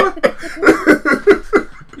that.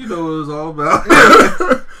 You know what it was all about.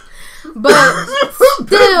 But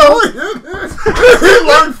still, he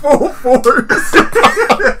like full force.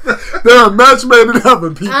 They're a match made in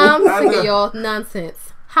heaven, people. I'm sick of y'all nonsense.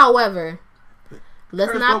 However,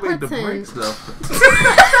 let's not The pretend. breaks, though.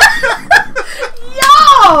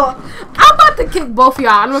 Yo, I'm about to kick both of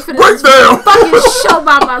y'all. I'm gonna finish Break this down. fucking show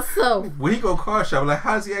by myself. When he go car shop, like,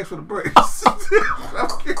 how does he ask for the brakes?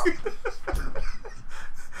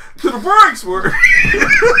 To the brakes work.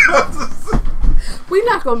 We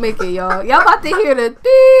not gonna make it, y'all. Y'all about to hear the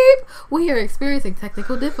beep. We here experiencing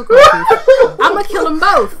technical difficulties. I'm gonna kill them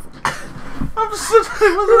both. I'm just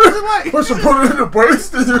sitting what's it like? Once you put it in the brace,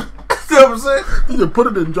 then You know what I'm saying? you put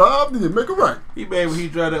it in drive, then you make it right. He mad when he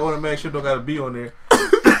drive that automatic shit don't gotta be on there.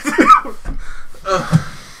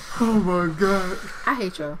 Oh my God. I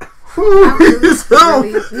hate y'all. It's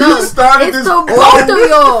him. No, You started it's this the whole both of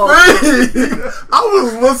y'all. thing. I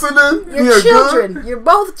was listening. You're Yeah, children. good. You're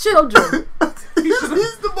both children. He's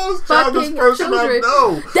the most childish Fucking person children. I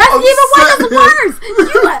know. That's I'm even sitting worse.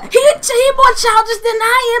 here- He more childish than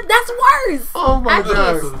I am. That's worse. Oh my I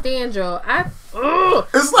god. can't stand y'all. Ugh.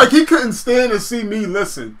 It's like he couldn't stand to see me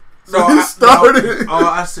listen. So No, he started.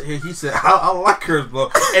 I said. He said, "I like hers, bro."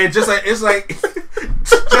 And just like it's like,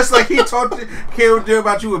 just like he talked to Carol there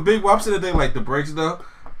about you with Big Wop, sitting there like the breaks though.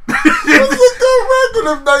 This is a good record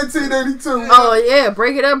of 1982. Oh yeah,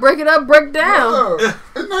 break it up, break down. Yeah,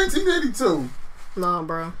 in 1982. No,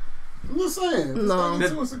 bro. I'm just saying. No.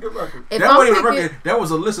 1982 was a good record. If That I'm wasn't even a picking- record. That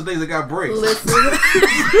was a list of things that got breaks. Listen.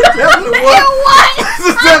 That's what it was.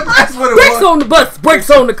 What? That's what it Brakes was. on the bus, brakes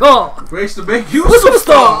on the car. Breaks to make you a What's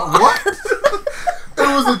superstar. superstar? What? It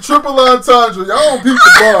was a triple entendre. Y'all don't peep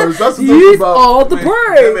the bars. That's what Use it's about. all the Man,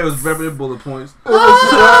 that man brakes. was repping bullet points.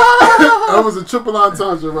 That was a triple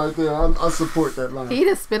entendre right there. I support that line. He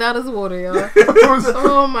just spit out his water, y'all. It was a-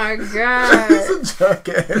 Oh my He's god. a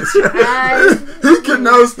jackass. I- He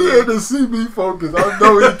cannot stand to see me focus. I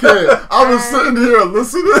know he can. I was sitting here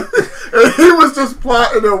listening, and he was just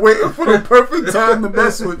plotting and waiting for the perfect time to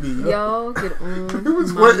mess with me. Y'all get on He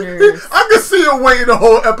was my waiting. nerves. I could see him waiting the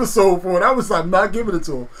whole episode for it. I was like, I'm not giving it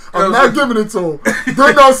to him. I'm not giving it to him.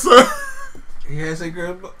 Then I said, He had to say,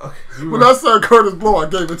 "Girl, okay, when I said Curtis Blow, I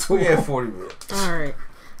gave it to we had him. 40 minutes." All right.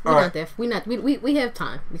 All right. We have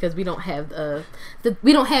time because we don't have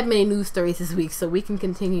we don't have many news stories this week, so we can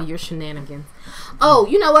continue your shenanigans. Oh,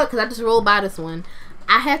 you know what? Because I just rolled by this one.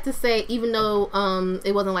 I have to say, even though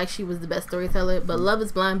it wasn't like she was the best storyteller, but "Love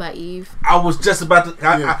Is Blind" by Eve. I was just about to.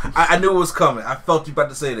 Yeah. I knew it was coming. I felt you about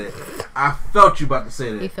to say that. I felt you about to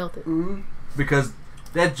say He that felt it. because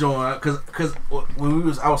that joint. Because when I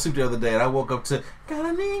was asleep the other day and I woke up to.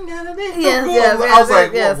 Yes, I was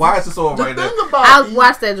like, yes. why is this on The right now? thing about I Eve-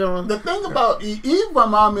 watched that joint. The thing about Eve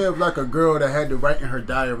remind me of like a girl that had to write in her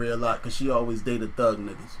diary a lot because she always dated thug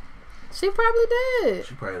niggas. She probably did.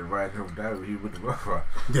 She probably writing her diary. He went to Rough Rock.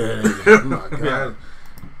 Yeah, oh my god.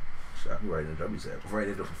 Yeah. I be writing it. I be saying,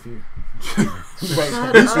 writing it for fear.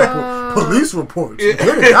 Police reports. Get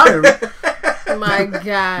a diary. My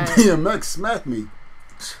God. DMX smacked me.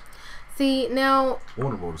 See now. On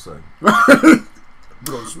a motorcycle.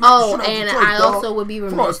 Bro, smack the Oh, shit out and your I dog also would be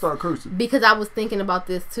before I remiss start cursing. because I was thinking about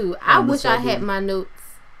this too. I Oh, Miss wish I Fat had Booty. my notes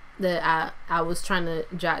that I was trying to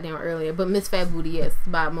jot down earlier. But Miss Fat Booty, yes,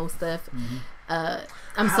 by Mos Def. Mm-hmm.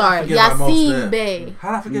 I'm How sorry, did I forget about Mos Yasin Def? Bey, How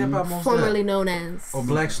did I forget about Mos formerly Def? known as Or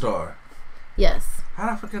Black Star? yes. How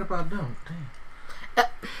did I forget about them? Damn.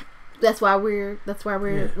 That's why we're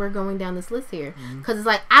we're going down this list here because it's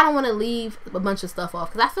like I don't want to leave a bunch of stuff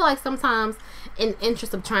off because I feel like sometimes in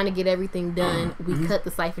interest of trying to get everything done we cut the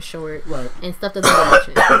cipher short Right. and stuff doesn't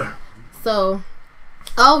get mentioned. So,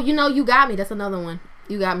 oh, You Got Me. That's another one.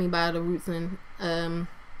 You Got Me by The Roots and Erykah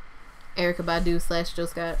Badu / Jill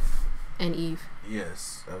Scott and Eve.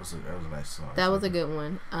 Yes, that was a nice song. That was a good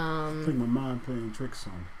one. I think my mind playing tricks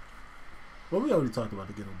on. Well, we already talked about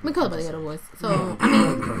the Ghetto Boys. We call it by the Ghetto Boys. So, I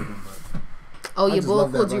mean, oh, I your just boy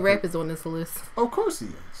love that Cool G record. Rap is on this list. Of course he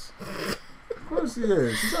is. Of course he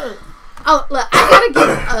is. He's like, Oh, look, I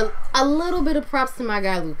gotta give a little bit of props to my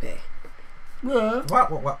guy Lupe yeah.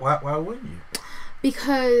 Why wouldn't you?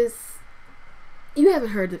 because you haven't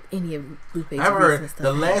heard of any of Lupe's I heard recent stuff.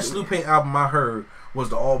 the last have you? Lupe album I heard was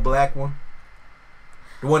the all black one.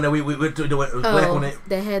 The one that we went to. The black one.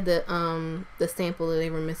 They had the sample that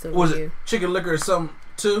they were missing. Was with it you. Chicken Liquor or something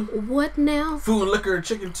too? What now? Food, Liquor, and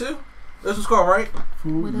Chicken too? That's what it's called, right?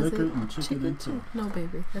 Food, What is liquor, it? and chicken and too. No,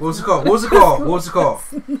 baby. What was it called? What was it called? What was it called?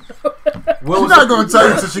 What She's was not it? going to tell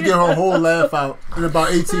you until she get her whole laugh out in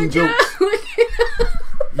about 18 jokes.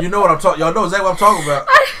 You know what I'm talking. Y'all know exactly what I'm talking about.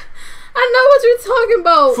 I know what you're talking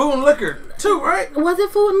about. Food and Liquor too, right? Was it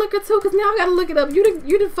Food and Liquor too? Because now I gotta look it up.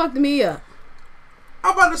 You done fucked me up.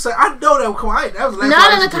 I'm about to say I know that. Come on, that was the last No, time I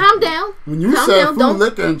no, listened to- calm down. When you Calm said down, food, don't-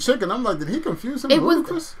 liquor, and chicken, I'm like, did he confuse him It with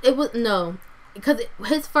was. Ludacris? It was no. Because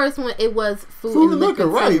his first one, it was food, Food and and liquor, liquor,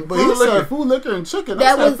 right? too. But Food he and liquor. said food, liquor, and chicken.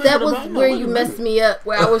 That I was started thinking where about it. Wait you a messed minute. me up.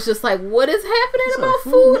 Where I was just like, "What is happening He said about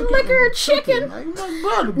food, liquor, and chicken?" Like,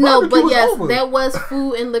 bro, the No, barbecue but was yes, over. that was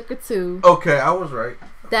Food and Liquor too. Okay, I was right.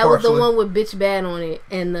 That was the Partially. one with Bitch Bad on it,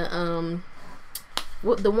 and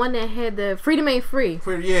the one that had the Freedom Ain't Free.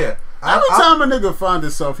 Yeah. Every time a nigga find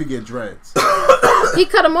himself, he get dreads. He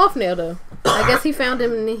cut him off now though. I guess he found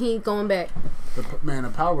him and then he going back.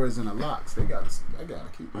 The power is in the locks. I gotta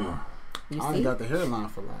keep them. You I ain't see, got the hairline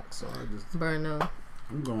for locks, so I just burn no.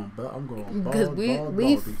 I'm going Because bald,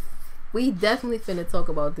 we definitely finna talk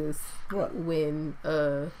about this What? when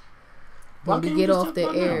Why when we can't get you just off talk the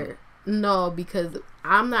about now? air. No, because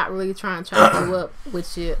I'm not really trying to chop you up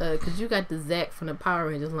with your, because you got the Zach from the Power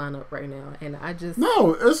Rangers lineup right now, and I just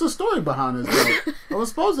No, it's a story behind this. Though. I was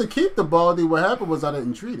supposed to keep the baldy. What happened was I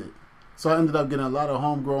didn't treat it, so I ended up getting a lot of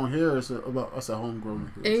homegrown hairs. About I said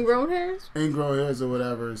homegrown hairs, ingrown hairs. ingrown hairs or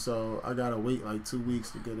whatever. So I gotta wait like 2 weeks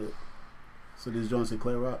to get it. So these joints can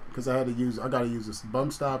clear up because I gotta use this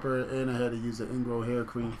bump stopper and I had to use an ingrown hair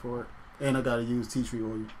cream for it, and I gotta use tea tree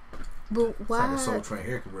oil. But It's why? like a Soul Train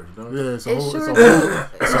hair conversion, don't it? Yeah, it's a It whole, sure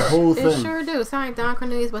it's a whole It thing. sure do. Sound like Don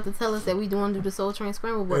Cornelius about to tell us that we don't do the Soul Train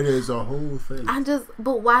Scramble. It But is a whole thing.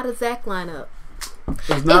 but why does Zach line up? It's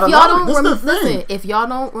not If a y'all lot. don't This the listen, thing. if y'all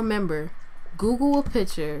don't remember, Google a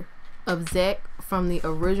picture of Zach from the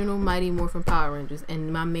original Mighty Morphin Power Rangers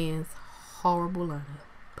and my man's horrible lineup.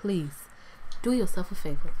 Please do yourself a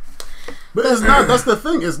favor. But it's not. That's the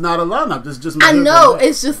thing. It's not a lineup. It's just. I know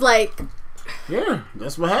it's just like Yeah,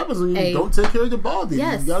 that's what happens when you Hey. don't take care of your baldy.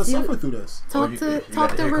 Yes, you gotta you- suffer through this. Or talk you to got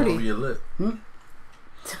the hair coming over Rudy. your lip.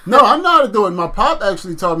 No, I'm not doing. My pop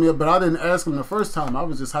actually taught me it, but I didn't ask him the first time. I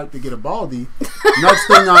was just hyped to get a baldy. Next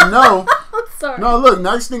thing I know, I'm sorry. no, look.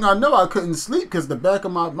 Next thing I know, I couldn't sleep because the back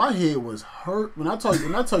of my head was hurt. When I tell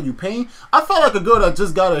you pain, I felt like a girl that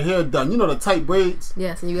just got her hair done. You know the tight braids.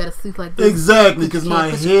 Yes, and you gotta sleep like this. Exactly, because You my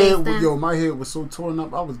can't put your head, face down. my head was so torn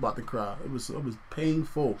up. I was about to cry. It was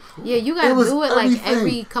painful. Yeah, you It gotta was do it like everything.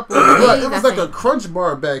 every couple of days. Right, it was I like a think. crunch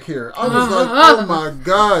bar back here. I was like, oh my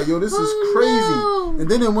god, yo, this is Oh, crazy. no.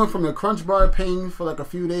 And then it went from the crunch bar pain for like a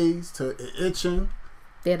few days to itching.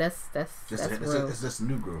 Yeah, that's real. It's just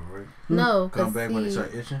new growth, right? No, Come because back when it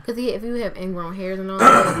start itching. if you have ingrown hairs and all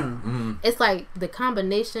that, Mm-hmm. it's like the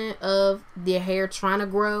combination of their hair trying to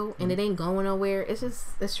grow and it ain't going nowhere.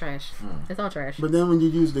 It's trash. It's all trash. But then when you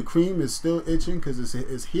use the cream, it's still itching because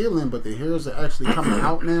it's healing, but the hairs are actually coming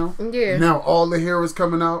out now. Yeah. Now all the hair is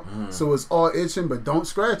coming out, so it's all itching, but don't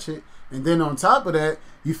scratch it. And then on top of that,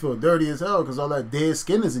 you feel dirty as hell because all that dead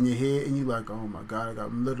skin is in your head, and you're like, oh my god,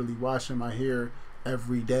 I'm literally washing my hair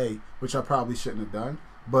every day, which I probably shouldn't have done,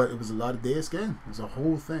 but it was a lot of dead skin. It was a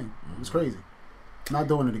whole thing. It was crazy. Not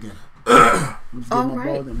doing it again. I'm just All getting my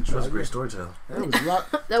right. bald and That was try a great again. storytelling. That was a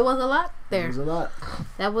lot. That was a lot It there. was a lot.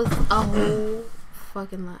 That was a whole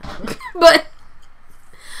fucking lot.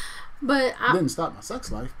 but Didn't stop my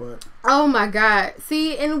sex life, but oh my god.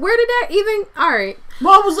 See, and where did that even? All right.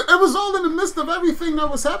 well, it was all in the midst of everything that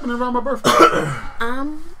was happening around my birthday.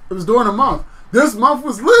 It was during a month. This month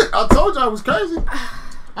was lit. I told you I was crazy.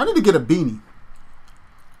 I need to get a beanie.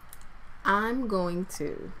 I'm going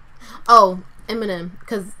to. Oh, Eminem,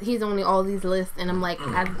 because he's on all these lists, and I'm like,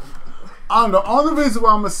 I don't know. Only reason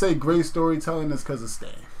why I'm gonna say great storytelling is because of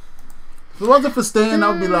Stan. If it wasn't for Stan,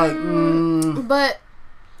 I'd be like, but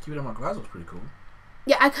Keep It in My Closet was pretty cool.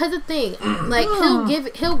 yeah, because the thing, like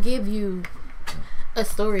he'll give you a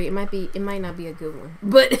story. It might not be a good one,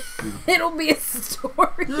 but it'll be a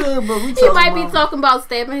story. yeah, but we He might be talking about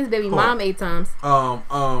stabbing his baby mom 8 times.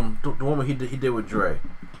 The woman he did with Dre.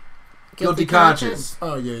 Guilty Conscience.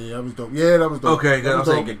 Oh yeah, that was dope. Yeah, that was dope. Okay, that I'm was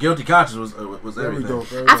saying dope. Guilty Conscience was Very everything. dope.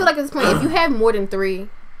 Very I feel dope. like at this point, if you have more than 3,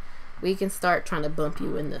 we can start trying to bump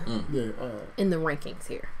you in the Yeah. in the rankings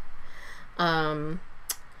here. And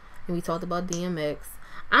we talked about DMX.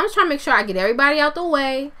 I'm just trying to make sure I get everybody out the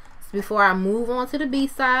way before I move on to the B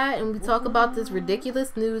side and we talk about this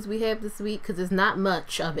ridiculous news we have this week because there's not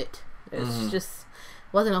much of it. It's just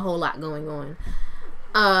wasn't a whole lot going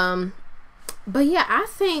on. But yeah, I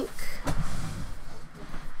think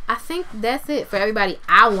that's it for everybody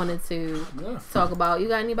I wanted to Yeah. talk about. You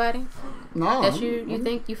got anybody No. that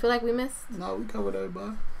you feel like we missed? No, we covered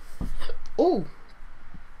everybody. Oh,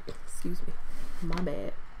 excuse me, my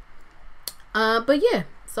bad. But yeah,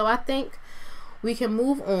 so I think we can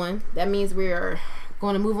move on. That means we're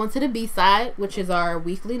going to move on to the B side, which is our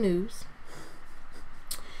weekly news.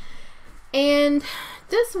 And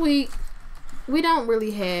this week, we don't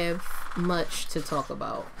really have much to talk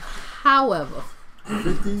about. However,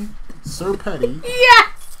 50 Sir Petty yes,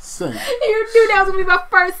 Cent. you knew that was gonna be my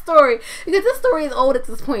first story because this story is old at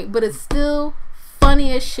this point, but it's still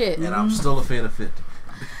funny as shit. And I'm still a fan of 50.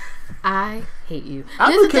 I hate you.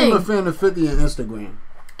 I Here's the became a thing. fan of 50 on Instagram.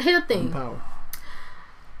 Here's the thing. Power.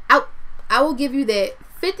 I will give you that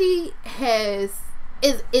 50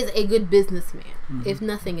 is a good businessman, if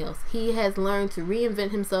nothing else. He has learned to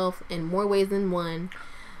reinvent himself in more ways than one.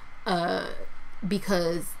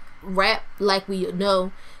 Because rap, like we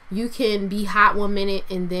know, you can be hot 1 minute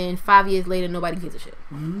and then 5 years later nobody gives a shit.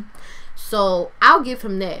 So I'll give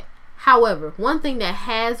him that. However, one thing that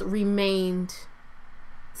has remained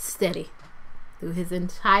steady through his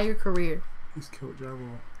entire career He's killed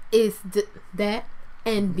Javo. is that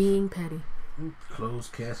and being petty.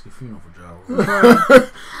 Closed casket funeral for Ja Rule.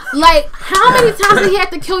 Like, how many times did he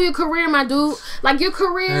have to kill your career, my dude? Like, your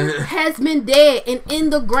career has been dead and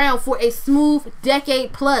in the ground for a smooth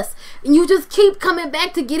decade plus, and you just keep coming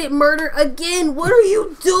back to get it murdered again. What are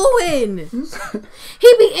you doing?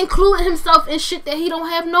 He be including himself in shit that he don't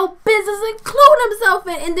have no business including himself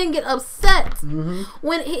in, and then get upset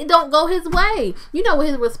when it don't go his way. You know what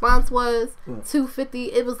his response was to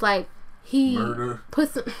 50? It was like, he Murder.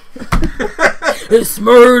 put some it's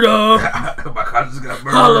murder. My conscience got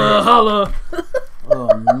murdered. Holla, holla.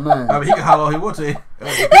 Oh man. I mean, he can holler all he wants to.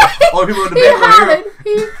 All the people in the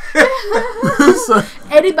He back will hear him. So,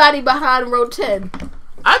 Anybody behind row 10.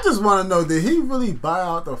 I just want to know, did he really buy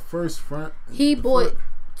out the first front? He bought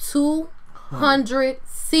 200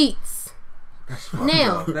 seats.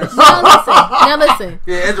 Now listen.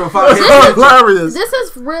 Yeah, Andrew That's Fox. hilarious. This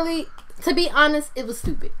is really, to be honest, it was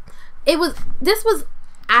stupid.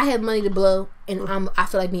 I have money to blow, and I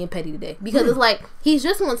feel like being petty today because it's like he's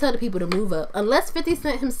just going to tell the people to move up. Unless 50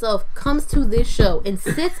 Cent himself comes to this show and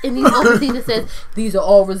sits in these open seats and says these are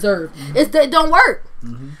all reserved, it don't work.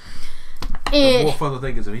 The And more further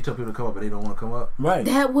thing is if he tell people to come up and they don't want to come up. Right.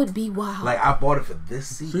 that would be wild. Like, I bought it for this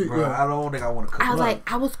seat, bro. Yeah. I don't think I want to come I up. was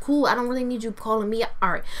like, I was cool. I don't really need you calling me.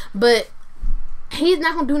 All right, but he's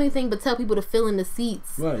not gonna do anything but tell people to fill in the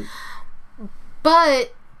seats. Right.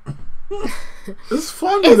 But It's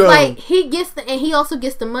funny it's though. like he also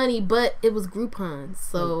gets the money, but it was Groupon,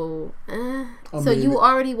 so so you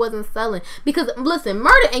already wasn't selling because listen,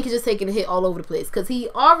 Murder Inc. is just taking a hit all over the place because he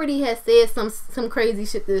already has said some crazy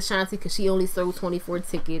shit to Ashanti because she only sold 24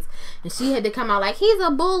 tickets and she had to come out like he's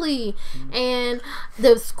a bully and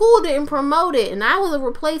the school didn't promote it and I was a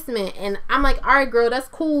replacement and I'm like, all right, girl, that's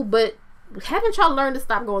cool, but haven't y'all learned to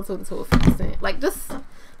stop going toe to toe with 50 Cent? Like, just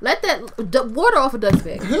let that water off a duck's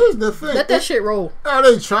back. Here's the thing. Let that shit roll. Are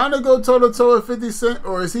they trying to go toe to toe with 50 Cent,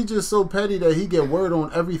 or is he just so petty that he get word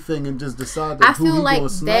on everything and just decide that I who feel he like gonna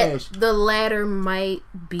smash? that the latter might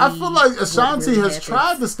be. I feel like what Ashanti really has happens.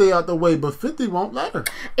 tried to stay out the way, but 50 won't let her.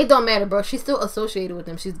 It don't matter, bro. She's still associated with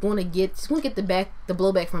them. She's gonna get the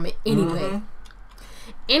blowback from it anyway.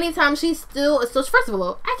 Anytime she's still first of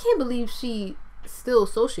all, I can't believe she still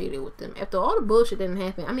associated with them after all the bullshit that didn't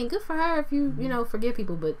happen. I mean, good for her if you forgive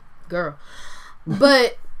people, but girl,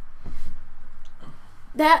 but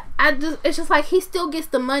that it's just like he still gets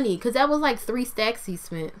the money because that was like 3 stacks he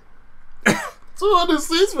spent. 200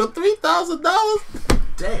 seats for $3,000.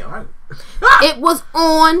 Damn. It was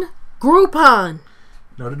on Groupon.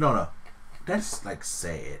 No. That's like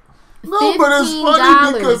sad. No, but it's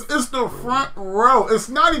funny $15. because it's the front row. It's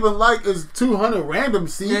not even like it's 200 random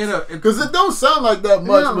seats. Yeah, no, Because it don't sound like that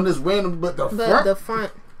much No. when it's random, but the But front. the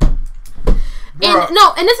front.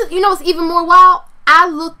 Bruh. And this is what's even more wild. I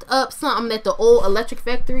looked up something at the old Electric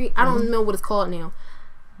Factory. I don't know what it's called now.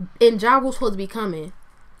 And Ja Rule's supposed to be coming.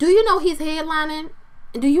 Do you know he's headlining?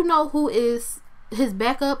 Do you know who is his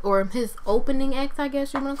backup or his opening act? I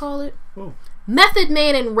guess you want to call it. Who? Method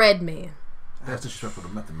Man and Redman. That's disrespectful to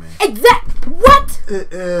Method Man. What?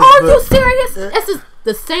 It is, Are but you serious? This is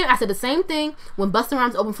the same. I said the same thing when Busta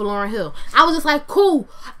Rhymes opened for Lauryn Hill. I was just like, cool.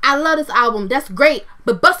 I love this album. That's great.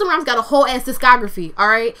 But Busta Rhymes got a whole ass discography. All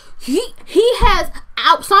right, he has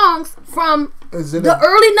out songs from Is it the a-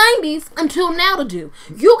 early 90s until now to do.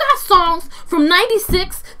 You got songs from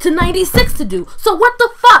 96 to 96 to do. So what the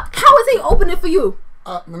fuck? How is he opening for you?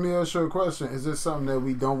 Let me ask you a question. Is this something that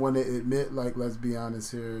we don't want to admit? Like, let's be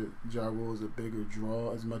honest here, Ja Rule is a bigger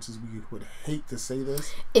draw, as much as we would hate to say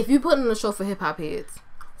this. If you put on a show for hip hop heads,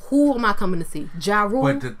 who am I coming to see? Ja Rule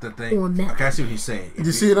But the thing, or Method? okay, I see what he's saying.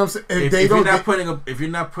 You see what I'm saying? If they If don't you're not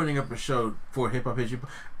get- putting up a show for hip hop hits,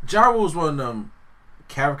 Ja Rule's one of them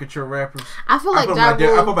caricature rappers. I feel like I Ja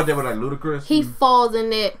put Rule, my dad with like Ludacris. he falls in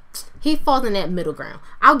that middle ground.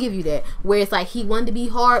 I'll give you that. Where it's like he wanted to be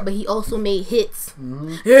hard, but he also made hits.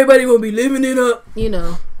 Everybody gonna be living it up,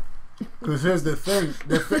 Because here's the thing,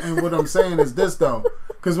 and what I'm saying is this though.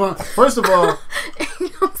 Because first of all,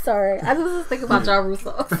 I'm sorry. I just think about Ja Rule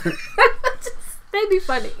songs. They be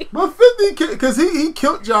funny. but 50, because he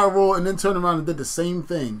killed Ja Rule and then turned around and did the same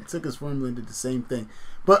thing. Took his formula and did the same thing.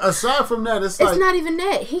 But aside from that, it's like, It's not even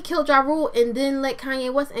that. He killed Ja Rule and then let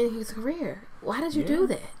Kanye West end his career. Why did you do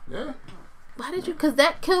that? yeah. Why did you? Because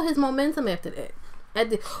that killed his momentum after that.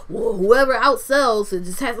 Whoever outsells, it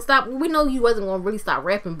just has to stop. We know you wasn't going to really stop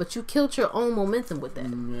rapping, but you killed your own momentum with that.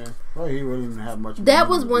 Yeah, well, he really didn't have much. That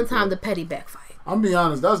was momentum one to time do the petty backfight. I'm be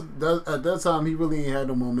honest. That's at that time he really ain't had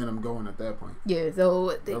no momentum going at that point. Yeah,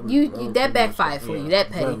 so That was that pretty backfired much- for you. yeah,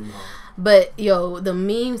 That petty. very hard. But the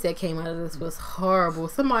memes that came out of this was horrible.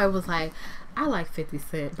 Somebody was like, I like 50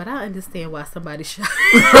 Cent, but I understand why somebody shot.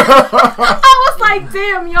 I was like,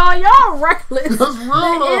 damn, y'all reckless. That's real,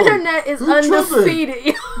 The though. internet is Who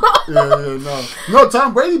undefeated. No,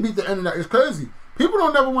 Tom Brady beat the internet. It's crazy. People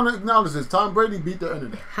don't never want to acknowledge this. Tom Brady beat the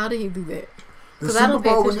internet. How did he do that? The 'Cause I Super don't pay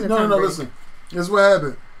Bowl. attention to No, Tom Brady. listen. This is what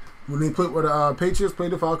happened when they put where the Patriots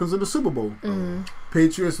played the Falcons in the Super Bowl. Mm-hmm.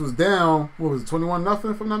 Patriots was down. What was it?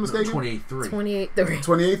 21-0, if I'm not mistaken. 28-3. 28-3.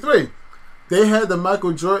 28-3. They had the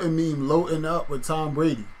Michael Jordan meme loading up with Tom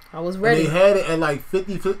Brady. I was And ready. they had it at like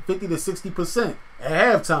 50 to 60% at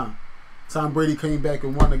halftime. Tom Brady came back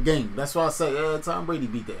and won the game. That's why I say, Tom Brady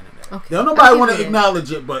beat the internet. Okay. Don't I'll nobody give want you to that.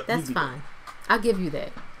 acknowledge it, but That's he beat fine. I'll give you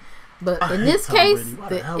that. But I in hate this Tom case, Brady. Why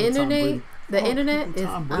the the hell is Tom internet, Brady? the Oh, internet people, is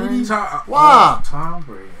Tom Brady. Why? Why? Tom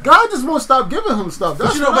Brady. God just won't stop giving him stuff.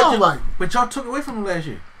 That's But you know, what I don't like. but y'all took away from him last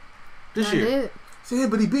year. This year. did. See,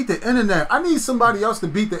 but he beat the internet. I need somebody else to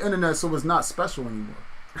beat the internet so it's not special anymore.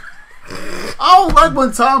 I don't like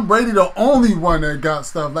when Tom Brady the only one that got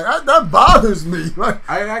stuff. Like that bothers me. Like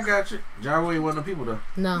I got you. Ja Rule ain't one of the people though.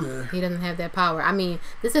 No, Yeah. he doesn't have that power. I mean,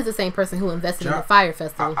 this is the same person who invested in Ja- the Fire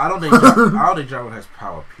Festival. I don't think I don't think Ja Rule has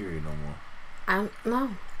power. Period. No more. No.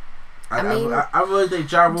 I mean, I really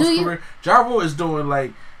think Ja Rule's do you- career. Ja Rule is doing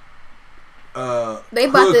like They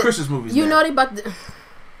about hood to, Christmas movies. you now. know they about to.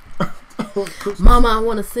 Mama, I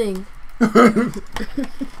want to sing.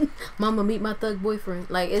 Mama, meet my thug boyfriend.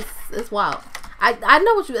 Like it's wild. I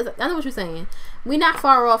know what you're saying. We not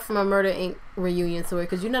far off from a Murder Inc. reunion tour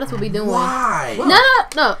because you know that's what we doing. Why?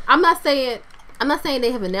 No. I'm not saying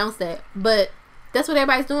they have announced that, but that's what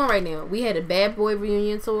everybody's doing right now. We had a Bad Boy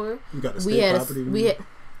reunion tour. you got the We state had property.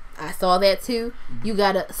 I saw that too. You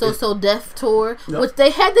got a So Def tour, Yep. which they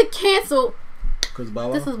had to cancel. Because Bow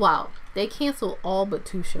Wow. This is wild. They canceled all but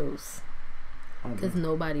 2 shows Oh, because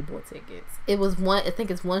nobody bought tickets. It was one. I think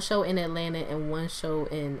it's one show in Atlanta and one show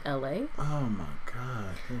in LA. oh my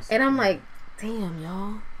God. That's And I'm like, damn,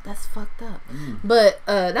 y'all, that's fucked up. But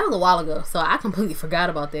that was a while ago, so I completely forgot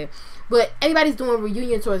about that. But everybody's doing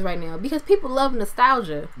reunion tours right now because people love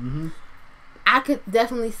nostalgia. Mm-hmm. I could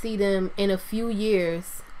definitely see them in a few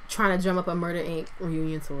years trying to drum up a Murder Inc.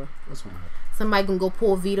 reunion tour. What's going on? Somebody can go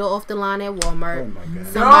pull Vito off the line at Walmart. Oh my God.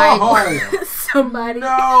 Somebody, somebody.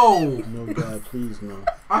 No, No, God, please no.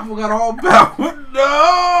 I forgot all about it. No,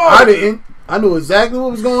 I didn't. I knew exactly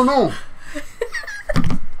what was going on.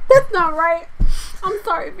 That's not right. I'm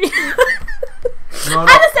sorry, Vito. No,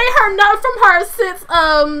 I just ain't heard nothing from her since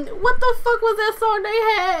what the fuck was that song they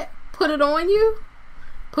had? Put It On You?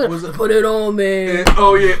 Was it- Put it on me.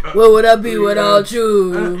 Oh yeah. What would I be without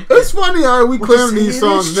you? It's funny how we claim you these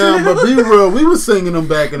singing songs this now, shit? but be real, we was singing them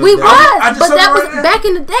back in the We day. was, I just but said that it was right now. back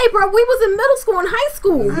in the day, bro. We was in middle school and high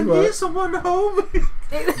school. I need someone to hold me.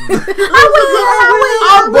 I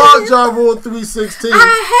bought Ja Rule 316.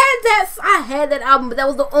 I had that album, but that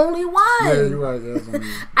was the only one. Yeah, you're right. Yeah, that's what I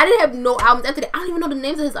mean. I didn't have no albums after that. I don't even know the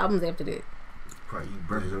names of his albums after that. Probably eat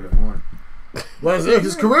burgers every morning. Well,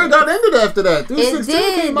 his career got ended after that. It 316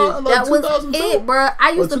 did. came out in like That was 2002. it, bro. I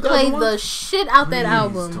used Or to play 2001? the shit out that Please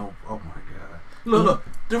album. don't. Oh my god. Look.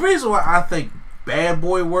 The reason why I think Bad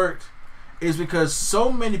Boy worked is because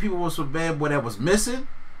so many people was for Bad Boy that was missing.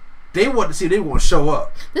 They want to see. They want to show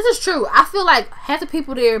up. This is true. I feel like half the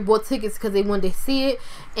people there bought tickets because they wanted to see it,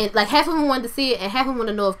 and like half of them wanted to see it, and half of them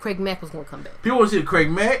wanted to know if Craig Mack was going to come back. People want to see Craig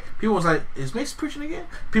Mack. People was like, "Is Mace preaching again?"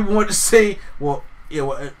 People want to say, "Well, yeah,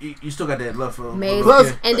 well, you still got that love for Maybe.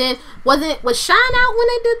 Plus- And then was Shine out when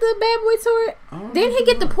they did the Bad Boy tour? Didn't he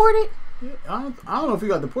get deported? I don't know if he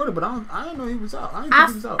got deported, but I didn't know he was out. I didn't think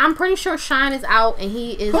he was out. I'm pretty sure Shine is out, and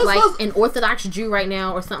he is Plus, like plus- an Orthodox Jew right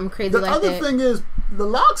now, or something crazy The like other that. thing is, the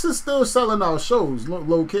Locks is still selling out shows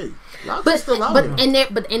low key. Locks is still out there.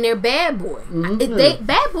 in their Bad Boy, Mhm.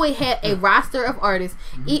 Bad Boy had a roster of artists.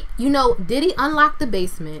 You know, Diddy unlocked the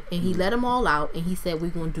basement and he let them all out, and he said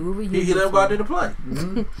we're gonna do a reunion. He let them go out there to play,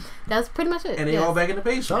 That's pretty much it. and they yes. all back in the Shout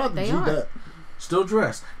basement, out to They G are. Dep. still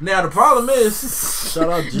dressed. Now the problem is, Shout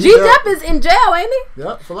out G G Dep Dep. is in jail, ain't he?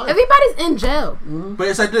 Yep, for life. Everybody's in jail. but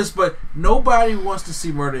it's like this. But nobody wants to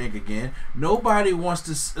see Murder Inc. again. Nobody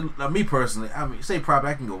wants to. Me personally, I mean, state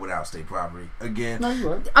property. I can go without state property again. No,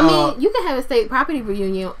 you're right. I mean, you can have a state property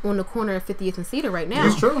reunion on the corner of 50th and Cedar right now.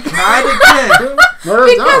 It's true. 9 to 10. No, that's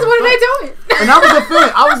Because down. what are they doing? And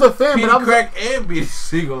I was a fan, Peter but Crack and Beat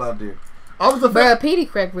Siegel out there. I was a fan. Bruh, Petey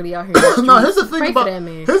Crack really out here. in the No, streets. here's the thing Pray about for that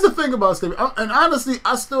man. here's the thing about state, and honestly,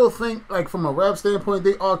 I still think like from a rap standpoint,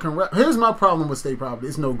 they all can rap. Here's my problem with state property: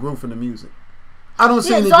 it's no growth in the music. I don't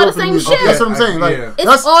see Yeah, any it's all growth the in same music. shit. That's what I'm saying. Like Yeah.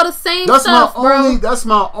 It's all the same stuff, bro. That's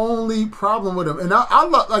my only problem with them. And I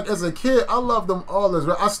love, like, as a kid, I love them all as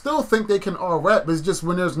rap. I still think they can all rap. But it's just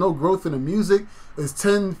when there's no growth in the music, it's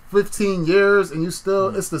 10, 15 years, and you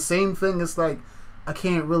still it's the same thing. It's like I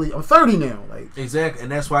can't really. I'm 30 now. Like Exactly,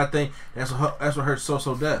 and that's why I think that's what hurts So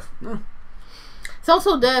Def.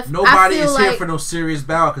 So Def. Nobody I feel is like here for no serious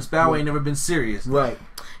Bow because Bow ain't never been serious. right.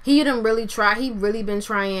 he didn't really try. He really been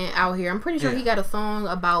trying out here. I'm pretty sure Yeah. he got a song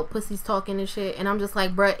about pussies talking and shit. And I'm just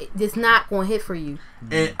like, bruh, it's not gonna hit for you.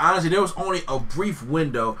 And honestly, there was only a brief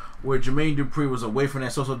window where Jermaine Dupri was away from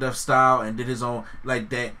that So Def style and did his own, like,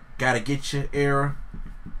 that Gotta Get You era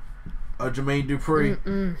of Jermaine Dupri.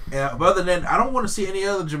 But other than that, I don't want to see any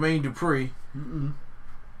other Jermaine Dupri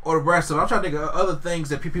or the rest of it. I'm trying to think of other things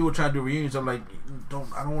that people were trying to do reunions. I'm like,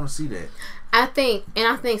 I don't want to see that. I think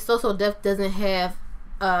So Def doesn't have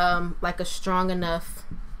like a strong enough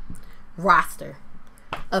roster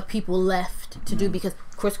of people left to do, because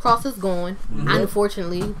Criss Cross is gone,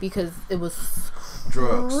 unfortunately, because it was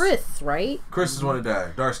Drugs. Chris, right? Chris is one to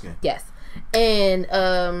die. Dark skin. Yes. And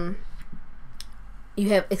you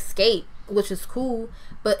have Escape, which is cool,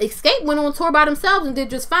 but Escape went on tour by themselves and did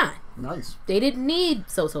just fine. Nice. They didn't need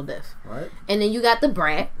So Def. Right. And then you got the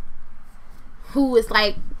Brat, who is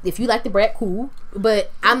like, if you like the Brat, cool,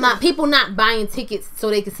 but people not buying tickets so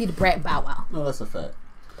they can see the Brat Bow Wow. No, that's a fact.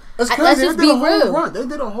 That's Let's crazy. just They did be a whole real. run. They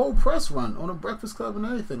did a whole press run on a Breakfast Club and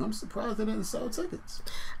everything. I'm surprised they didn't sell tickets.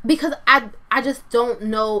 Because I just don't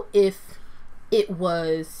know if it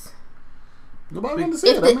was, Nobody wanted to see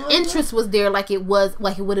if it. the interest was there like it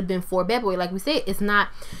would have been for Bad Boy. Like we said, it's not.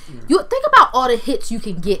 You think about all the hits you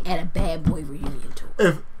can get at a Bad Boy reunion tour.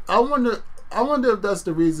 If I wonder if that's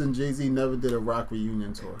the reason Jay-Z never did a rock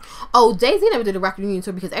reunion tour. Oh, Jay-Z never did a rock reunion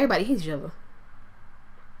tour because everybody hates each other.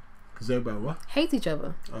 Because everybody what? Hates each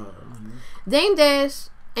other. Dame Dash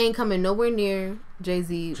ain't coming nowhere near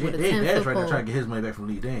Jay-Z with a Dame 10 Dash foot right now pole. trying to get his money back from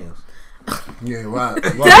Lee Daniels. Yeah, right.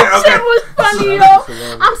 That shit was funny, hilarious.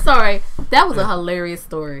 yo. I'm sorry. That was a hilarious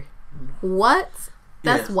story. What?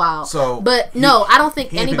 That's Yeah. wild. So, but no, I don't think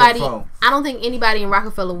he ain't pick up anybody. the phone. I don't think anybody in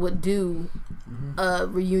Rockefeller would do a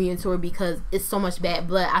reunion tour because it's so much bad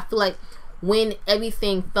blood. I feel like when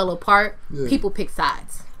everything fell apart, people picked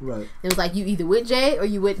sides. Right. It was like you either with Jay or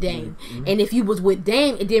you with Dame, and if you was with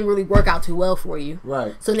Dame, it didn't really work out too well for you.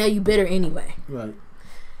 Right. So now you bitter anyway. Right.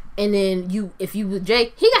 And then if you with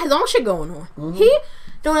Jay, he got his own shit going on. He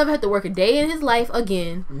don't ever have to work a day in his life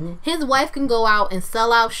again. His wife can go out and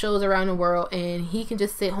sell out shows around the world, and he can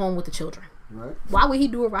just sit home with the children. Right. Why would he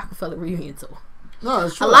do a Rockefeller reunion tour? No,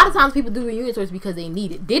 it's true. A lot of times people do reunion tours because they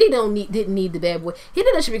need it. Diddy didn't need the Bad Boy. He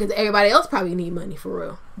did that shit because everybody else probably need money for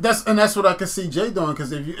real. That's what I can see Jay doing.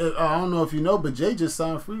 Because if you, I don't know if you know, but Jay just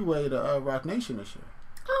signed Freeway to Rock Nation this year.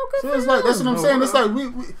 Oh, good So for it's like that's him. what I'm saying. It's like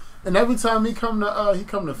we and every time he come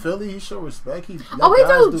to Philly, he show respect. He let Oh, guys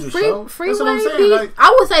do he the do show. Freeway. That's what I'm saying. Be, Like,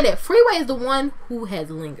 I would say that Freeway is the one who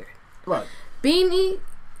has lingered. right. Beanie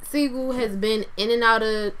Siegel has been in and out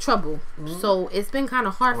of trouble, so it's been kind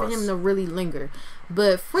of hard for him to really linger.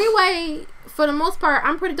 But Freeway, for the most part,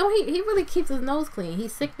 he really keeps his nose clean.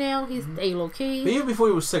 He's sick now. He's stay low key. But even before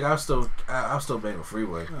he was sick, I was still banging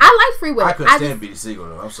Freeway. I like Freeway. I couldn't stand Beanie Siegel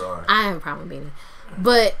though. I'm sorry. I have a problem with Beanie,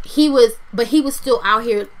 but he was still out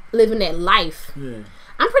here living that life. Yeah.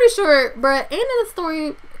 I'm pretty sure, bruh, ain't it a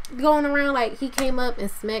story going around like he came up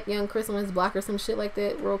and smacked young Chris on his block or some shit like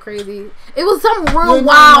that? Real crazy. It was something real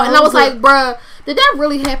wild, and I was like, bruh, did that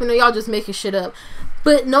really happen or y'all just making shit up?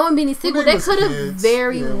 But knowing Beanie Siegel, that could have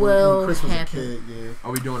very well when Chris was a happened. kid, yeah.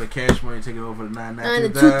 Are we doing the Cash Money taking over the 99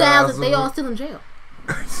 In the 2000s, they all still in jail.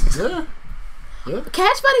 Yeah.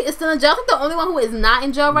 Cash Money is still in jail. I think the only one who is not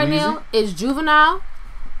in jail right Weezy? now is Juvenile.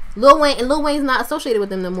 Lil Wayne, and Lil Wayne's not associated with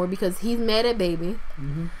them no more because he's mad at Baby.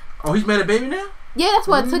 Oh, he's mad at Baby now? Yeah, that's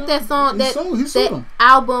why I took that song, He sued that him.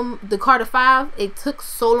 album, The Carter 5. It took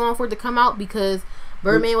so long for it to come out because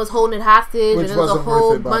Birdman was holding it hostage, which and there was a wasn't worth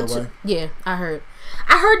whole it, by the bunch of. way. Yeah, I heard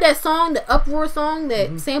that song, the Uproar song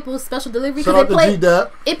that samples Special Delivery. Shout Because out to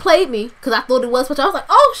G-Dep. it played me because I thought it was special. I was like,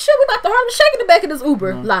 oh shit, we about to Harlem Shake in the back of this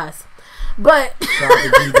Uber. Lies, but Shout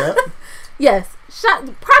out to G-Dep. yes,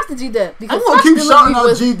 props to G-Dep because I'm gonna Special keep shouting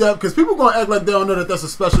Delivery out G-Dep because people gonna act like they don't know that that's a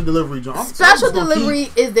special delivery joint. Special Delivery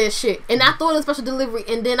is their shit, and I thought it was Special Delivery,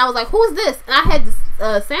 and then I was like, "Who is this?" And I had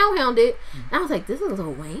to sound hound it, and I was like, "This is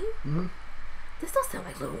Lil Wayne. This don't sound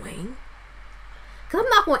like Lil Wayne." Cause I'm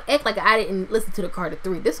not gonna act like I didn't listen to the Carter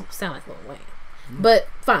 3. This don't sound like Lil Wayne, but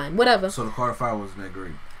fine, whatever. So the Carter 5 wasn't that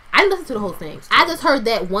great. I didn't listen to the whole thing. I just heard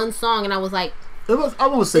that one song, and I was like, It was. I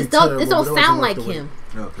won't say It don't, terrible. it don't but wasn't sound worth like the wait. him.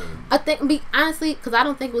 Okay. I think, honestly, because I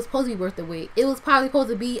don't think it was supposed to be worth the wait. It was probably supposed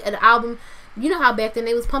to be an album. You know how back then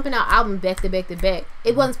they was pumping out albums back to back to back.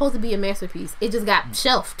 It wasn't supposed to be a masterpiece. It just got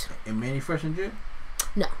shelved. And Manny Fresh and J?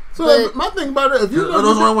 No. So But- my thing about it, if you Those are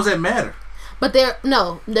the only ones that matter. But they're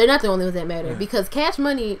not the only ones that matter, because Cash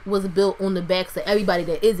Money was built on the backs of everybody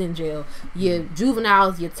that is in jail. Your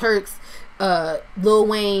juveniles, your Turks, Lil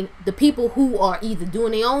Wayne, the people who are either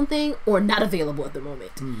doing their own thing or not available at the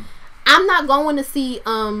moment. I'm not going to see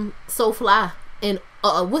So Fly and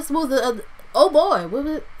what was the other, oh boy, what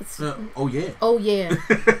was it? Oh yeah. Oh yeah.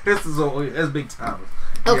 This is that's big time.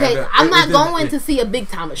 Okay, Yeah, I'm not it- going to see a Big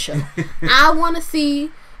Thomas show. I want to see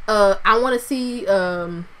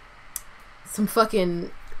some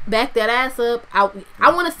fucking back that ass up.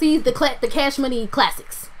 I want to see the Cash Money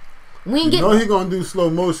classics. We ain't You know getting. he gonna do slow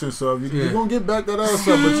motion, so if you gonna get back that ass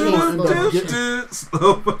up, but you gonna end up getting.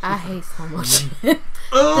 Slow. I hate slow motion.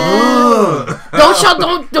 Ugh.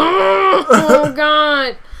 don't. Oh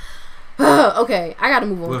God. Okay, I gotta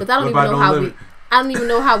move on because I don't What even about know No how Limit? I don't even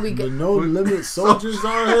know how we The get. no limit soldiers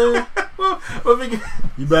out here. What we get-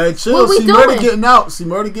 You better chill. What we See Murder doing? getting out. See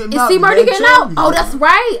Murder getting Is out. C You Murder better getting chill. out? Oh, that's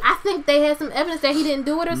right. I think they had some evidence that he didn't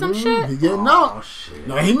do it or some shit. He getting Oh out. shit.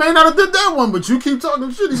 Now he may not have did that one, but you keep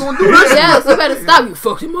talking shit. He gonna do this. Yes, you better stop. You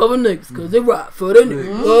fucking mother niggas, because they rock for the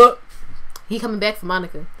niggas. He coming back for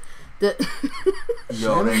Monica. Yo,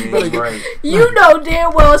 that You better ain't get- right. You know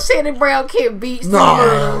damn well Shannon Brown can't beat C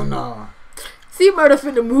Murder. No. C Murder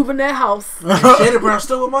finna move in that house. Shannon Brown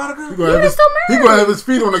still with Monica? He gonna have his, still he married. gonna have his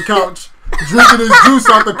feet on the couch, drinking his juice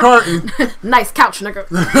out the carton. Nice couch, nigga.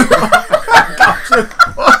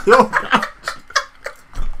 Yo,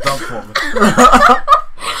 Dump for me.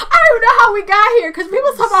 I don't even know how we got here because we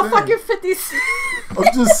was talking about fucking 50 Cent. I'm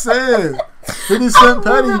just saying. 50 Cent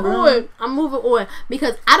Petty, man. I'm moving on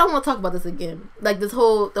because I don't want to talk about this again. Like the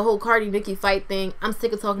whole Cardi Nicki fight thing. I'm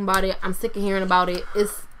sick of talking about it. I'm sick of hearing about it.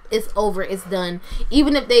 It's over. It's done.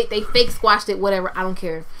 Even if they fake squashed it, whatever. I don't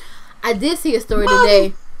care. I did see a story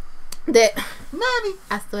today that Manny.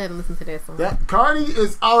 I still haven't listened to that song. That Cardi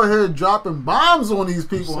is out here dropping bombs on these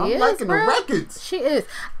people. She I'm is, liking the bruh. records. She is.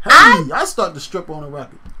 Hey, I start to strip on a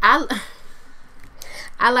record.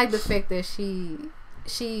 I like the fact that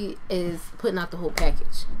she is putting out the whole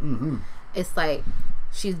package. Mm-hmm. It's like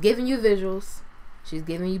she's giving you visuals, she's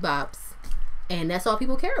giving you bops, and that's all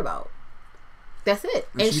people care about. That's it.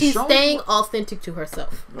 And And she's she's showing staying you- authentic to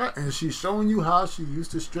herself. Right, and she's showing you how she used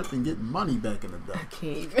to strip and get money back in the day. I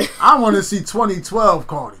can't even. I want to see 2012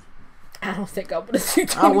 Cardi. I don't think I want to see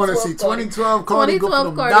 2012. I want to see 2012 Cardi go for 2012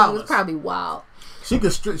 them Cardi dollars. was probably wild. She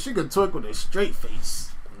could twerk with a straight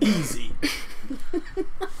face. Easy.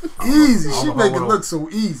 Easy. She make it look so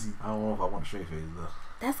easy. I don't know if I want a straight face though.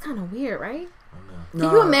 That's kind of weird, right? I don't know.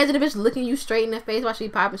 Can you imagine a bitch looking you straight in the face while she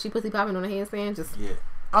pussy popping on a handstand? Just Yeah.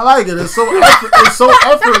 I like it. It's so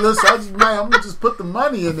effortless. I'm gonna just put the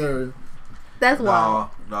money in there. that's wild.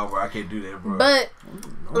 No, bro, I can't do that, bro. But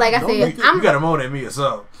like I Don't said, make it- you gotta moan at me or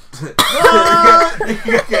something. you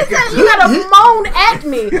gotta moan at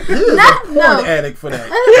me. Not Porn no. addict for that.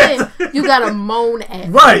 Listen, you gotta moan at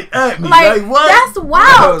me. Right at me. Like, what? that's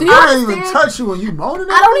wild. Do you I don't even understand? touch you when you moaning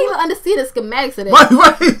at I don't me. even understand the schematics of that.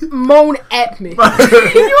 Right. Moan at me.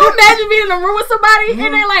 Can you imagine being in a room with somebody and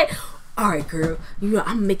they're like, "All right, girl, you know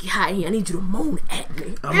I'm gonna make you hot here. I need you to moan at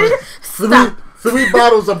me." Stop. Three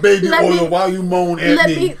bottles of baby Let oil me- while you moan at Let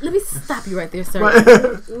me. me stop you right there, sir.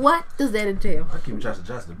 What does that entail? I keep Josh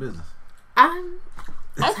the business. I'm.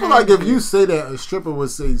 I feel like if you say that, a stripper would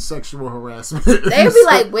say sexual harassment. They'd be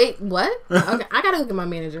like, "Wait, what?" Okay, I gotta look at my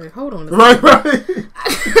manager. Hold on. right. Did you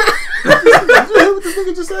hear what this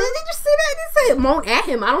nigga just said? Did you see that? He said moan at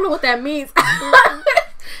him. I don't know what that means.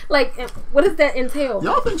 Like, what does that entail?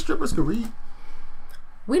 Y'all think strippers can read?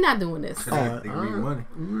 We're not doing this. They can read money.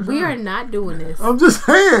 We are not doing this. I'm just